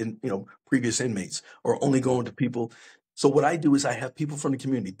other previous inmates, or only going to people? So what I do is I have people from the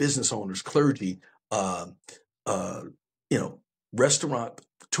community, business owners, clergy, restaurant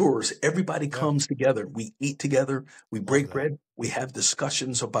tours. Everybody comes together. We eat together. We break bread. We have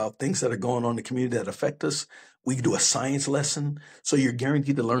discussions about things that are going on in the community that affect us. We do a science lesson. So you're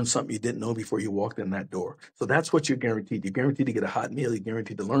guaranteed to learn something you didn't know before you walked in that door. So that's what you're guaranteed. You're guaranteed to get a hot meal. You're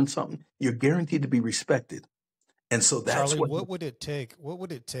guaranteed to learn something. You're guaranteed to be respected. And so that's Charlie, what would it take? What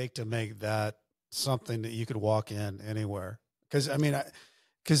would it take to make that something that you could walk in anywhere? Because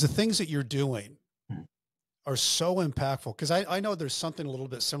because the things that you're doing are so impactful. Because I know there's something a little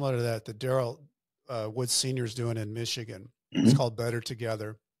bit similar to that Daryl Woods Sr. is doing in Michigan. It's called Better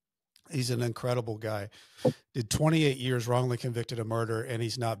Together. He's an incredible guy. Did 28 years wrongly convicted of murder, and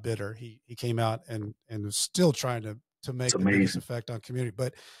he's not bitter. He came out and is still trying to make the biggest effect on community.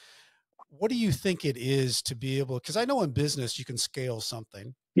 But what do you think it is to be able? Because I know in business you can scale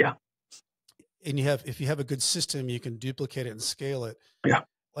something. Yeah. And if you have a good system, you can duplicate it and scale it. Yeah.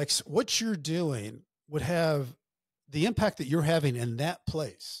 Like what you're doing would have the impact that you're having in that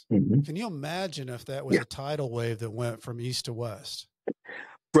place. Can you imagine if that was a tidal wave that went from east to west?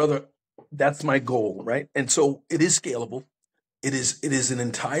 Brother, that's my goal, right? And so it is scalable. It is an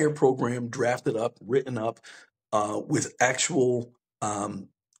entire program drafted up, written up, with actual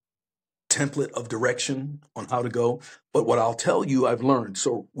template of direction on how to go. But what I'll tell you, I've learned.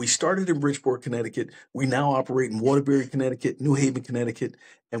 So we started in Bridgeport, Connecticut. We now operate in Waterbury, Connecticut, New Haven, Connecticut,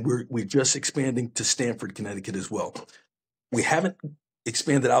 and we're just expanding to Stamford, Connecticut as well. We haven't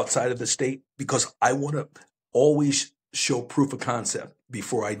expanded outside of the state because I want to always show proof of concept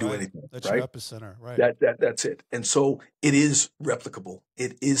before I do anything. That's your epicenter, right? That's it. And so it is replicable.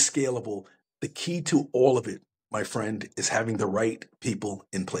 It is scalable. The key to all of it, my friend, is having the right people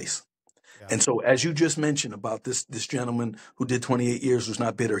in place. Yeah. And so as you just mentioned about this gentleman who did 28 years, who's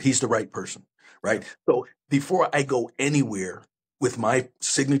not bitter, he's the right person, right? So before I go anywhere with my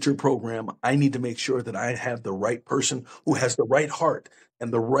signature program, I need to make sure that I have the right person who has the right heart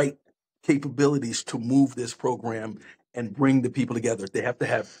and the right capabilities to move this program and bring the people together. They have to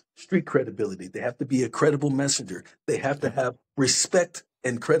have street credibility. They have to be a credible messenger. They have to have respect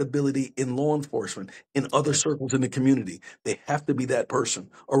and credibility in law enforcement, in other circles in the community. They have to be that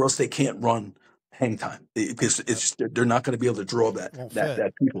person, or else they can't run Hangtime, because they're not going to be able to draw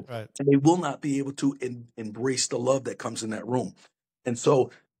that people. Right. And they will not be able to embrace the love that comes in that room. And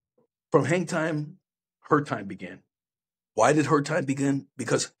so from Hangtime, her time began. Why did her time begin?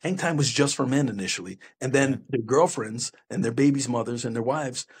 Because Hangtime was just for men initially. And then their girlfriends and their babies' mothers and their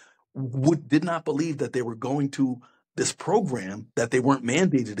wives did not believe that they were going to this program that they weren't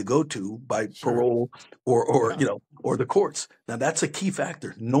mandated to go to by parole or the courts. Now that's a key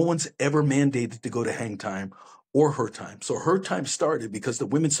factor. No one's ever mandated to go to Hangtime or her time. So her time started because the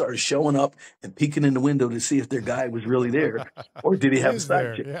women started showing up and peeking in the window to see if their guy was really there, or did he have a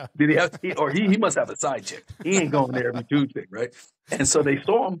side chick? Yeah. Did he have? He must have a side chick. He ain't going there every Tuesday, right? And so they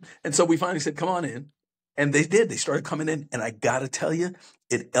saw him, and so we finally said, "Come on in," and they did. They started coming in, and I gotta tell you,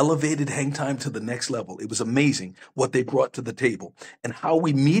 it elevated Hangtime to the next level. It was amazing what they brought to the table and how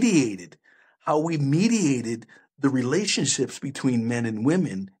we mediated the relationships between men and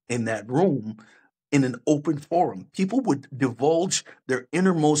women in that room. In an open forum, people would divulge their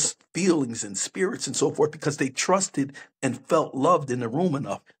innermost feelings and spirits and so forth because they trusted and felt loved in the room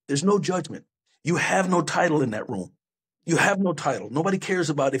enough. There's no judgment. You have no title in that room. You have no title. Nobody cares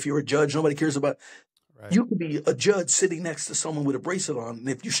about if you're a judge. Nobody cares about. Right. You could be a judge sitting next to someone with a bracelet on, and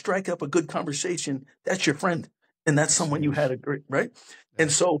if you strike up a good conversation, that's your friend, and that's someone you had a great, right? Yeah.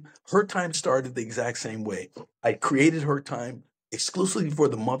 And so her time started the exact same way. I created her time exclusively for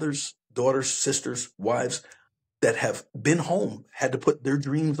the mothers, daughters, sisters, wives that have been home, had to put their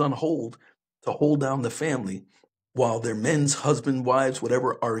dreams on hold to hold down the family while their men's husband, wives,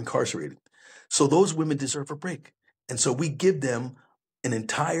 whatever, are incarcerated. So those women deserve a break. And so we give them an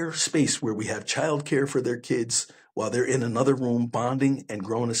entire space where we have childcare for their kids while they're in another room bonding and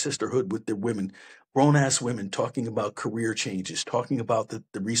growing a sisterhood with their women, grown-ass women talking about career changes, talking about the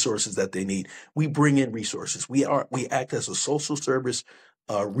resources that they need. We bring in resources. We act as a social service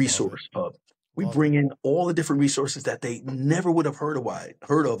resource hub. We bring in all the different resources that they never would have heard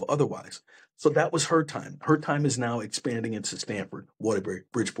of otherwise. So that was her time. Her time is now expanding into Stanford, Waterbury,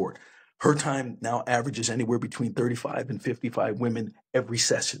 Bridgeport. Her time now averages anywhere between 35 and 55 women every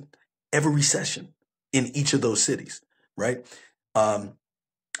session in each of those cities, right? And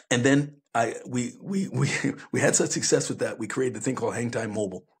then we had such success with that. We created a thing called Hangtime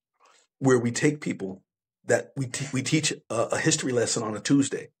Mobile, where we take people that we teach a history lesson on a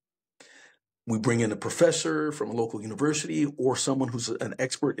Tuesday. We bring in a professor from a local university or someone who's an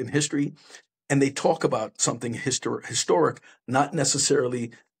expert in history, and they talk about something historic, not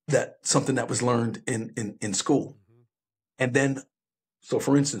necessarily that something that was learned in school. Mm-hmm. And then, so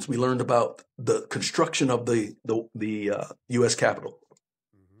for instance, we learned about the construction of the U.S. Capitol.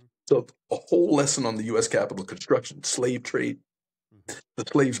 Mm-hmm. So a whole lesson on the U.S. Capitol construction, slave trade, the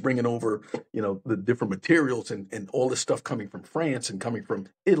slaves bringing over, the different materials and all this stuff coming from France and coming from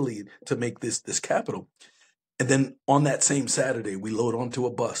Italy to make this Capitol. And then on that same Saturday, we load onto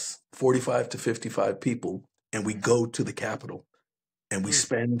a bus, 45 to 55 people, and we go to the Capitol. And we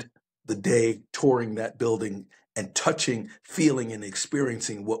spend the day touring that building and touching, feeling, and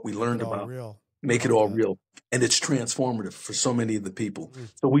experiencing what we learned about. Make it all real. And it's transformative for so many of the people.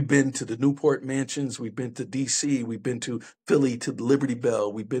 So we've been to the Newport mansions. We've been to D.C. We've been to Philly, to the Liberty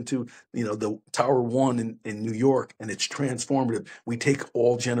Bell. We've been to, the Tower One in New York, and it's transformative. We take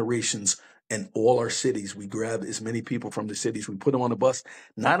all generations and all our cities. We grab as many people from the cities. We put them on a bus.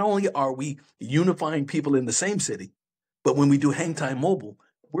 Not only are we unifying people in the same city, but when we do Hangtime Mobile,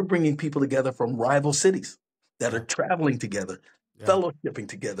 we're bringing people together from rival cities that are traveling together, fellowshipping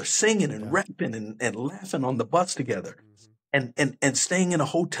together, singing and rapping and laughing on the bus together, and staying in a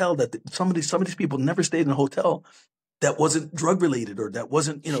hotel that some of these people never stayed in a hotel that wasn't drug related or that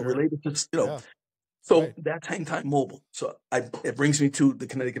wasn't related to So that's Hangtime Mobile. So it brings me to the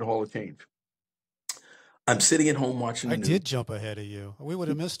Connecticut Hall of Change. I'm sitting at home watching the news. I did jump ahead of you. We would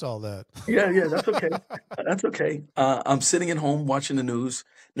have missed all that. Yeah, that's okay. That's okay. I'm sitting at home watching the news.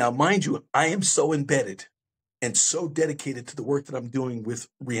 Now, mind you, I am so embedded and so dedicated to the work that I'm doing with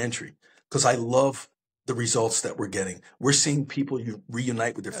Reentry because I love the results that we're getting. We're seeing people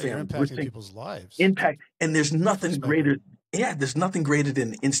reunite with their families. You're impacting people's lives. Impact. And there's nothing greater. Yeah, there's nothing greater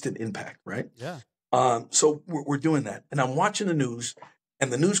than instant impact, right? Yeah. So we're doing that. And I'm watching the news,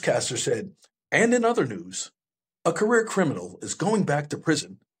 and the newscaster said, and in other news, a career criminal is going back to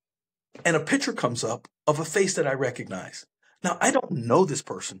prison, and a picture comes up of a face that I recognize. Now, I don't know this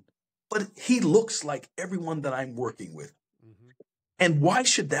person, but he looks like everyone that I'm working with. Mm-hmm. And why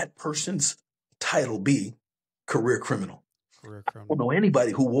should that person's title be career criminal? Career criminal. I don't know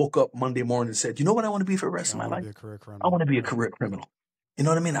anybody who woke up Monday morning and said, you know what I want to be for the rest of my life? I want to be a career criminal. You know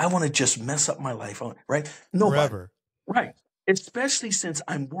what I mean? I want to just mess up my life, right? Nobody. Forever. Right. Especially since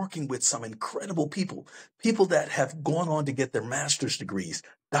I'm working with some incredible people that have gone on to get their master's degrees,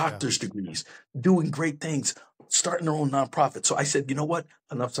 doctor's degrees, doing great things, starting their own nonprofit. So I said, you know what?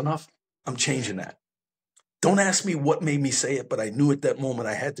 Enough's enough. I'm changing that. Don't ask me what made me say it, but I knew at that moment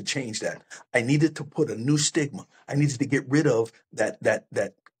I had to change that. I needed to put a new stigma. I needed to get rid of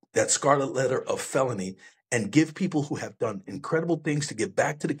that scarlet letter of felony and give people who have done incredible things to give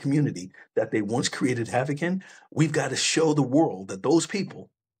back to the community that they once created havoc in. We've got to show the world that those people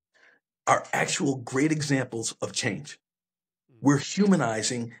are actual great examples of change. We're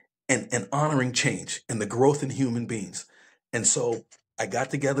humanizing and honoring change and the growth in human beings. And so I got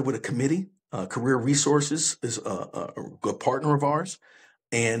together with a committee. Career Resources is a good partner of ours.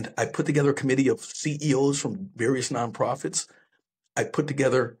 And I put together a committee of CEOs from various nonprofits. I put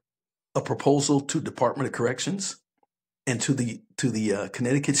together a proposal to Department of Corrections and to the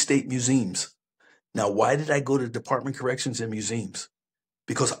Connecticut State Museums. Now, why did I go to Department of Corrections and museums?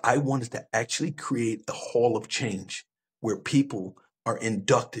 Because I wanted to actually create a Hall of Change where people are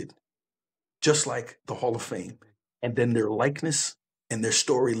inducted, just like the Hall of Fame, and then their likeness and their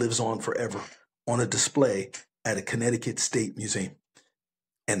story lives on forever on a display at a Connecticut State Museum.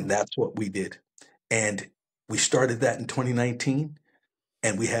 And that's what we did. And we started that in 2019.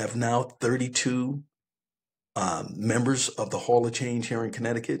 And we have now 32 members of the Hall of Change here in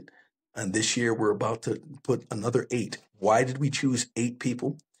Connecticut. And this year we're about to put another 8. Why did we choose 8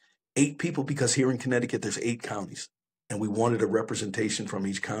 people? 8 people because here in Connecticut there's 8 counties. And we wanted a representation from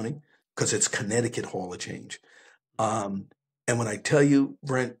each county because it's Connecticut Hall of Change. And when I tell you,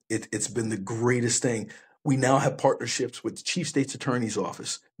 Brent, it's been the greatest thing. We now have partnerships with the Chief State's Attorney's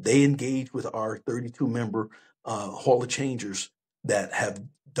Office. They engage with our 32-member Hall of Changers that have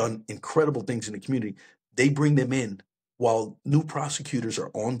done incredible things in the community. They bring them in while new prosecutors are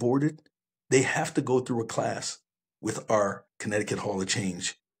onboarded. They have to go through a class with our Connecticut Hall of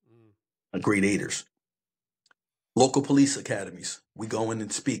Change grade 8ers. Local police academies, we go in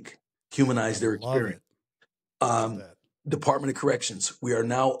and speak, humanize their experience. Department of Corrections, we are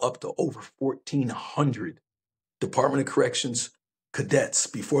now up to over 1,400 Department of Corrections cadets.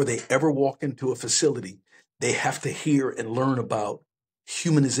 Before they ever walk into a facility, they have to hear and learn about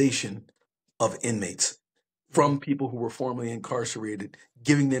humanization of inmates from people who were formerly incarcerated,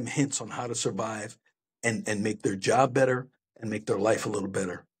 giving them hints on how to survive and make their job better and make their life a little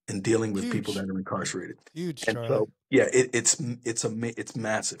better in dealing with people that are incarcerated. Huge, and Charlie. so, yeah, it's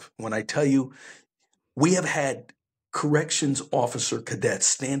massive. When I tell you, we have had corrections officer cadets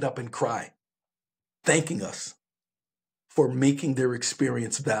stand up and cry, thanking us for making their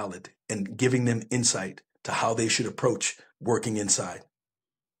experience valid and giving them insight to how they should approach working inside.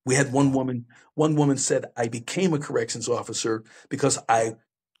 We had one woman said, I became a corrections officer because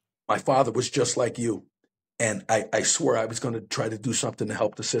my father was just like you. And I swore I was going to try to do something to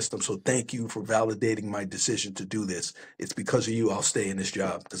help the system. So thank you for validating my decision to do this. It's because of you I'll stay in this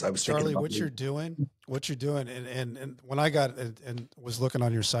job, because I was Charlie, thinking about what you're doing, and when I got and was looking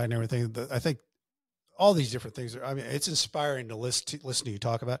on your site and everything, I think all these different things I mean, it's inspiring to listen to you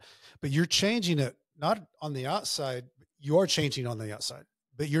talk about, but you're changing it not on the outside. You are changing on the outside,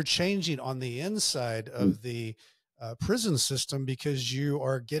 but you're changing on the inside of the prison system, because you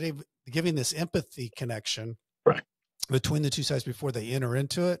are giving this empathy connection between the two sides before they enter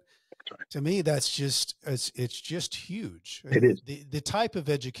into it. Right. To me, that's just, it's just huge. It is the type of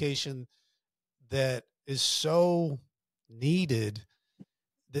education that is so needed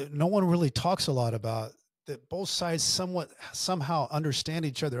that no one really talks a lot about, that both sides somehow understand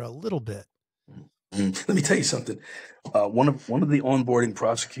each other a little bit. Let me tell you something. One of the onboarding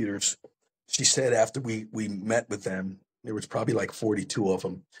prosecutors, she said after we met with them, there was probably like 42 of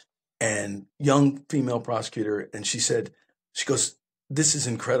them, and young female prosecutor. And she goes, this is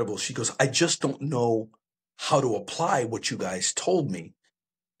incredible. She goes, I just don't know how to apply what you guys told me,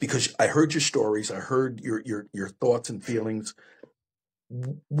 because I heard your stories. I heard your thoughts and feelings.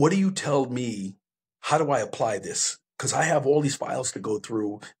 What do you tell me? How do I apply this? Because I have all these files to go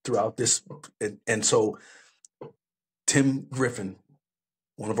throughout this. And so Tim Griffin,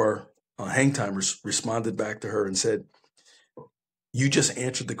 one of our hangtimers, responded back to her and said, you just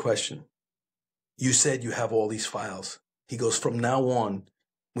answered the question. You said you have all these files. He goes, from now on,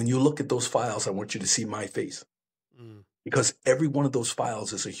 when you look at those files, I want you to see my face. Because every one of those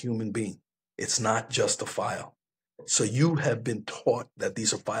files is a human being. It's not just a file. So you have been taught that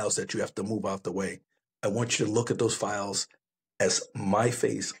these are files that you have to move out the way. I want you to look at those files as my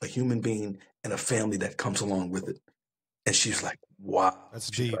face, a human being, and a family that comes along with it. And she's like, wow. That's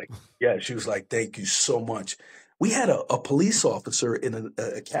deep. She was like, thank you so much. We had a police officer in an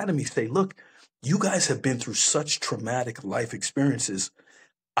academy say, look, you guys have been through such traumatic life experiences.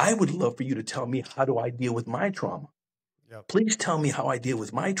 I would love for you to tell me, how do I deal with my trauma? Yep. Please tell me how I deal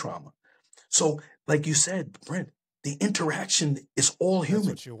with my trauma. So like you said, Brent, the interaction is all human.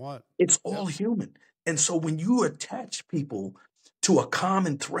 That's what you want. It's all human. And so when you attach people to a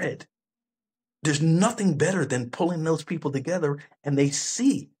common thread, there's nothing better than pulling those people together, and they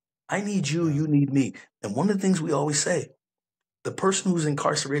see, I need you, you need me. And one of the things we always say, the person who's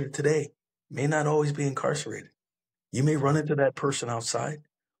incarcerated today may not always be incarcerated. You may run into that person outside,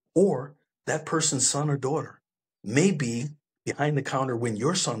 or that person's son or daughter may be behind the counter when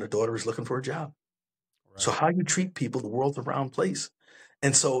your son or daughter is looking for a job. Right. So how you treat people, the world's a round place.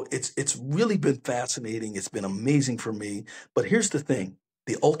 And so it's really been fascinating. It's been amazing for me. But here's the thing.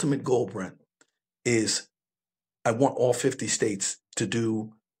 The ultimate goal, Brent, is I want all 50 states to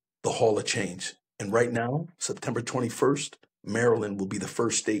do the Hall of Change. And right now, September 21st, Maryland will be the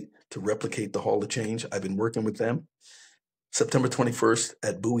first state to replicate the Hall of Change. I've been working with them. September 21st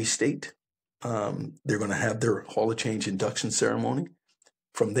at Bowie State, they're going to have their Hall of Change induction ceremony.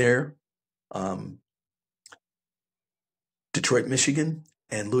 From there, Detroit, Michigan,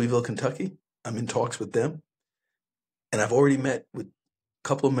 and Louisville, Kentucky I'm in talks with them. And I've already met with a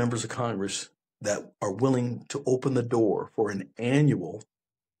couple of members of Congress that are willing to open the door for an annual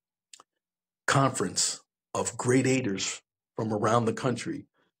conference of grade eighters from around the country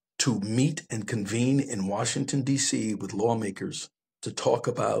to meet and convene in Washington, D.C. with lawmakers to talk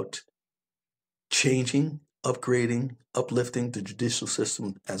about changing, upgrading, uplifting the judicial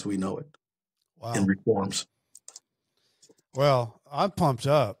system as we know it. Wow. And reforms. Well, I'm pumped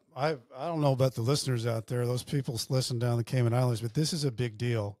up. I don't know about the listeners out there, those people listen down the Cayman Islands, but this is a big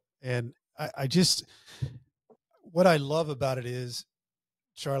deal. And I just, what I love about it is,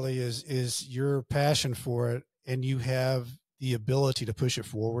 Charlie, is your passion for it, and you have the ability to push it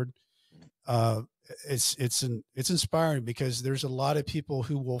forward. It's inspiring, because there's a lot of people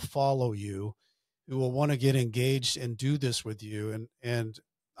who will follow you, who will want to get engaged and do this with you. And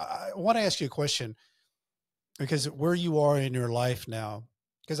I want to ask you a question, because where you are in your life now,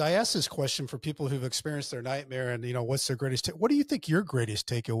 because I asked this question for people who've experienced their nightmare, and, what's their greatest, what do you think your greatest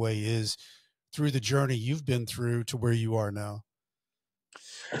takeaway is through the journey you've been through to where you are now?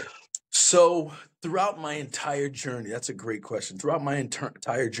 So throughout my entire journey, that's a great question. Throughout my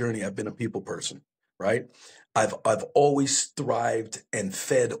entire journey, I've been a people person, right? I've always thrived and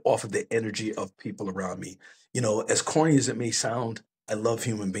fed off of the energy of people around me. As corny as it may sound, I love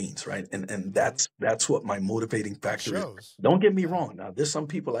human beings, right? And that's what my motivating factor is. Don't get me wrong. Now, there's some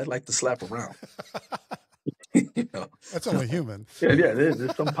people I'd like to slap around. That's only human. Yeah,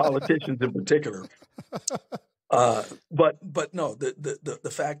 there's some politicians in particular. But no,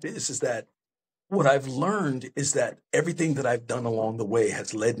 the fact is that what I've learned is that everything that I've done along the way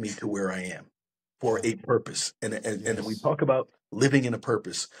has led me to where I am for a purpose. And we talk about living in a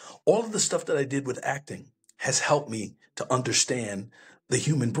purpose. All of the stuff that I did with acting has helped me to understand the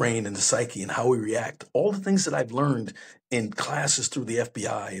human brain and the psyche and how we react. All the things that I've learned in classes through the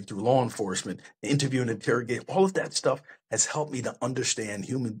FBI and through law enforcement, interview and interrogate, all of that stuff has helped me to understand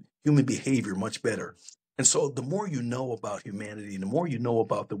human behavior much better. And so the more you know about humanity, the more you know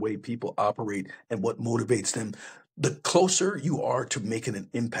about the way people operate and what motivates them, the closer you are to making an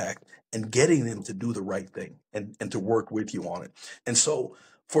impact and getting them to do the right thing and to work with you on it. And so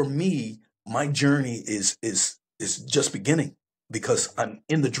for me, my journey is just beginning, because I'm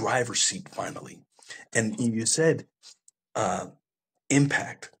in the driver's seat finally. And you said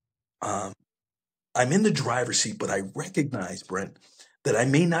impact. I'm in the driver's seat, but I recognize, Brent, that I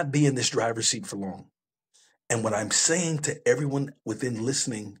may not be in this driver's seat for long. And what I'm saying to everyone within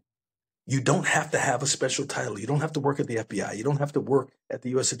listening, you don't have to have a special title. You don't have to work at the FBI. You don't have to work at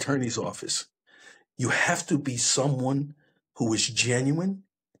the U.S. Attorney's Office. You have to be someone who is genuine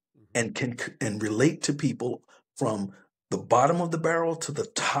and can relate to people from the bottom of the barrel to the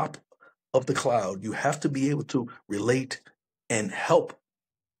top of the cloud. You have to be able to relate and help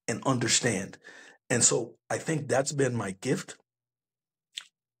and understand. And so I think that's been my gift.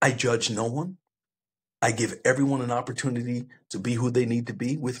 I judge no one. I give everyone an opportunity to be who they need to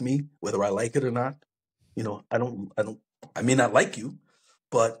be with me, whether I like it or not. I may not like you,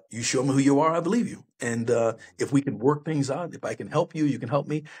 but you show me who you are, I believe you. And if we can work things out, if I can help you, you can help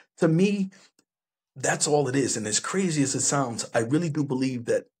me. To me, that's all it is. And as crazy as it sounds, I really do believe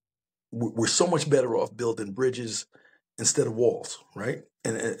that we're so much better off building bridges instead of walls, right?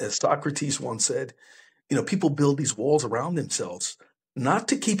 And as Socrates once said, people build these walls around themselves, not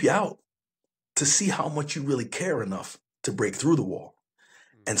to keep you out, to see how much you really care enough to break through the wall.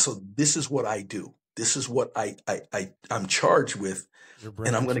 And so this is what I do. This is what I'm charged with.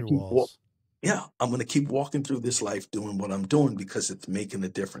 And I'm going to I'm going to keep walking through this life doing what I'm doing, because it's making a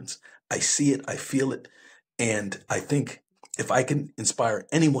difference. I see it, I feel it. And I think if I can inspire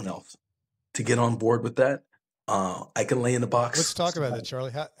anyone else to get on board with that, I can lay in the box. Let's talk about that,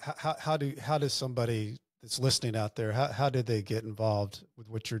 Charlie. How does somebody that's listening out there, how did they get involved with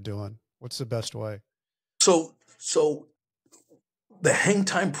what you're doing? What's the best way? So the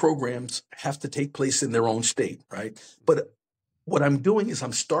Hangtime programs have to take place in their own state, right? But what I'm doing is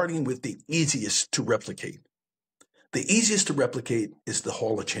I'm starting with the easiest to replicate. The easiest to replicate is the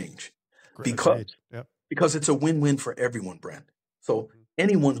Hall of Change, because it's a win-win for everyone, Brent. So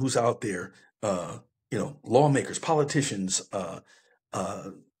anyone who's out there, lawmakers, politicians,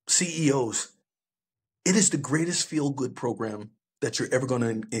 CEOs, it is the greatest feel-good program that you're ever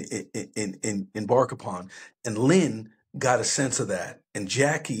going to embark upon. And Lynn got a sense of that. And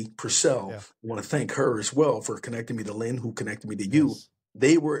Jackie Purcell, I want to thank her as well for connecting me to Lynn, who connected me to you.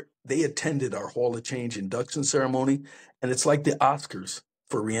 They attended our Hall of Change induction ceremony, and it's like the Oscars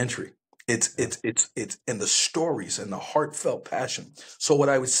for Reentry. It's and the stories and the heartfelt passion. So what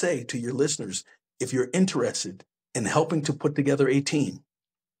I would say to your listeners, if you're interested in helping to put together a team,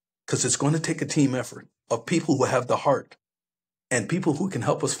 because it's going to take a team effort of people who have the heart and people who can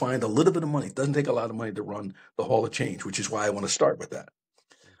help us find a little bit of money. It doesn't take a lot of money to run the Hall of Change, which is why I want to start with that.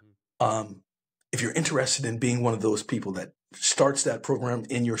 If you're interested in being one of those people that starts that program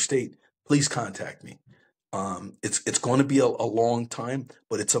in your state, please contact me. It's going to be a long time,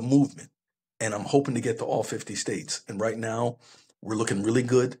 but it's a movement. And I'm hoping to get to all 50 states. And right now, we're looking really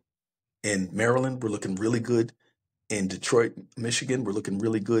good in Maryland. We're looking really good in Detroit, Michigan. We're looking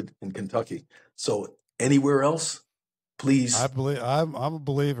really good in Kentucky. So anywhere else, please. I believe I'm a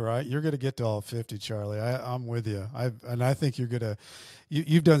believer. You're going to get to all 50, Charlie. I'm with you. I think you're going to.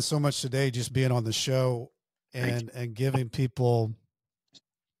 You've done so much today, just being on the show and giving people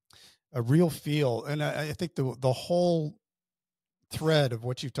a real feel. And I think the whole thread of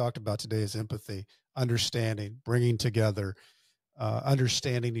what you've talked about today is empathy, understanding, bringing together,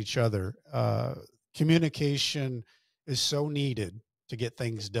 understanding each other. Communication is so needed to get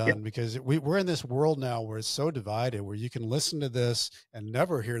things done because we're in this world now where it's so divided, where you can listen to this and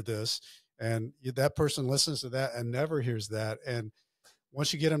never hear this. And that person listens to that and never hears that. And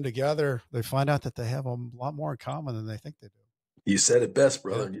once you get them together, they find out that they have a lot more in common than they think they do. You said it best,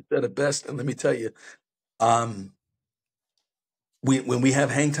 brother. Yeah. You said it best. And let me tell you, when we have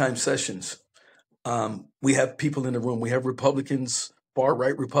hangtime sessions, we have people in the room. We have Republicans, far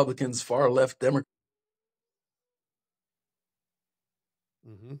right Republicans, far left Democrats.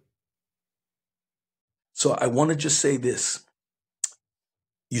 So I want to just say this.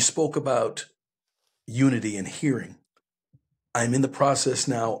 You spoke about unity and hearing. I'm in the process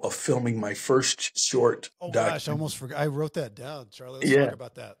now of filming my first short documentary. Gosh, I almost forgot. I wrote that down, Charlie. Let's talk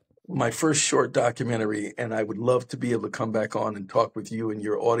about that. My first short documentary, and I would love to be able to come back on and talk with you and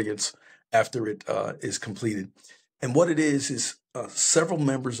your audience after it is completed. And what it is several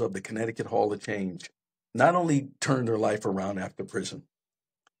members of the Connecticut Hall of Change not only turned their life around after prison,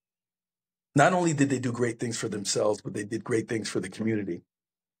 not only did they do great things for themselves, but they did great things for the community.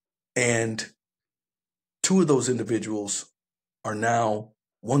 And two of those individuals are now,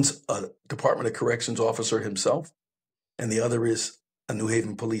 one's a Department of Corrections officer himself, and the other is a New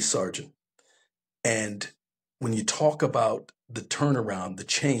Haven police sergeant. And when you talk about the turnaround, the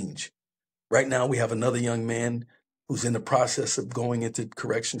change, right now we have another young man who's in the process of going into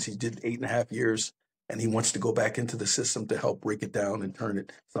corrections. He did 8.5 years, and he wants to go back into the system to help break it down and turn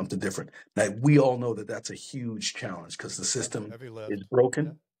it something different. Now, we all know that that's a huge challenge because the system is broken.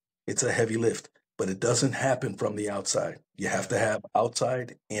 Yeah. It's a heavy lift. But it doesn't happen from the outside. You have to have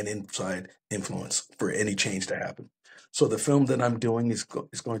outside and inside influence for any change to happen. So the film that I'm doing is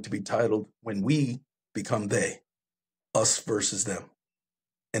going to be titled When We Become They, Us Versus Them.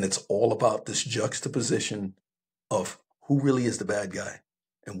 And it's all about this juxtaposition of who really is the bad guy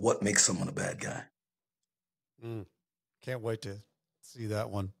and what makes someone a bad guy. Can't wait to see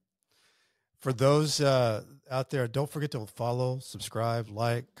that one. For those out there, don't forget to follow, subscribe,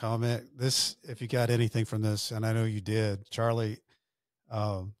 like, comment. This, if you got anything from this, and I know you did, Charlie.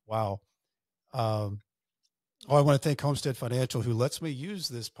 Wow. I want to thank Homestead Financial, who lets me use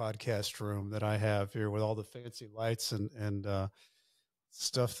this podcast room that I have here with all the fancy lights and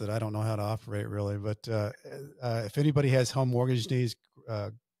stuff that I don't know how to operate really. But if anybody has home mortgage needs,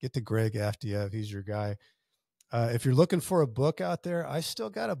 get to Greg Aftiev. He's your guy. If you're looking for a book out there, I still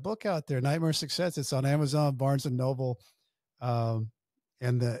got a book out there, Nightmare Success. It's on Amazon, Barnes & Noble.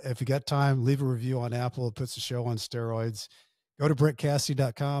 If you got time, leave a review on Apple. It puts the show on steroids. Go to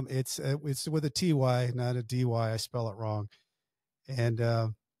BrentCassidy.com. It's with a TY, not a DY. I spell it wrong. And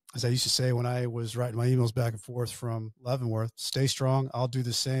as I used to say when I was writing my emails back and forth from Leavenworth, stay strong. I'll do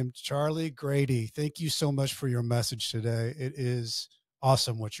the same. Charlie Grady, thank you so much for your message today. It is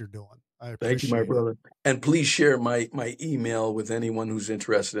awesome what you're doing. I appreciate Thank you, my brother. And please share my email with anyone who's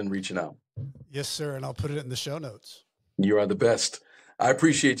interested in reaching out. Yes, sir. And I'll put it in the show notes. You are the best. I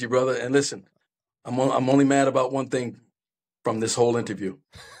appreciate you, brother. And listen, I'm only mad about one thing from this whole interview.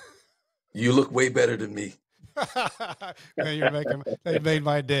 You look way better than me. Man, you made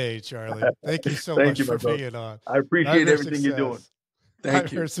my day, Charlie. Thank you so much for being on. I appreciate everything you're doing.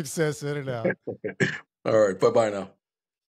 Thank you. Success in and out. All right. Bye-bye now.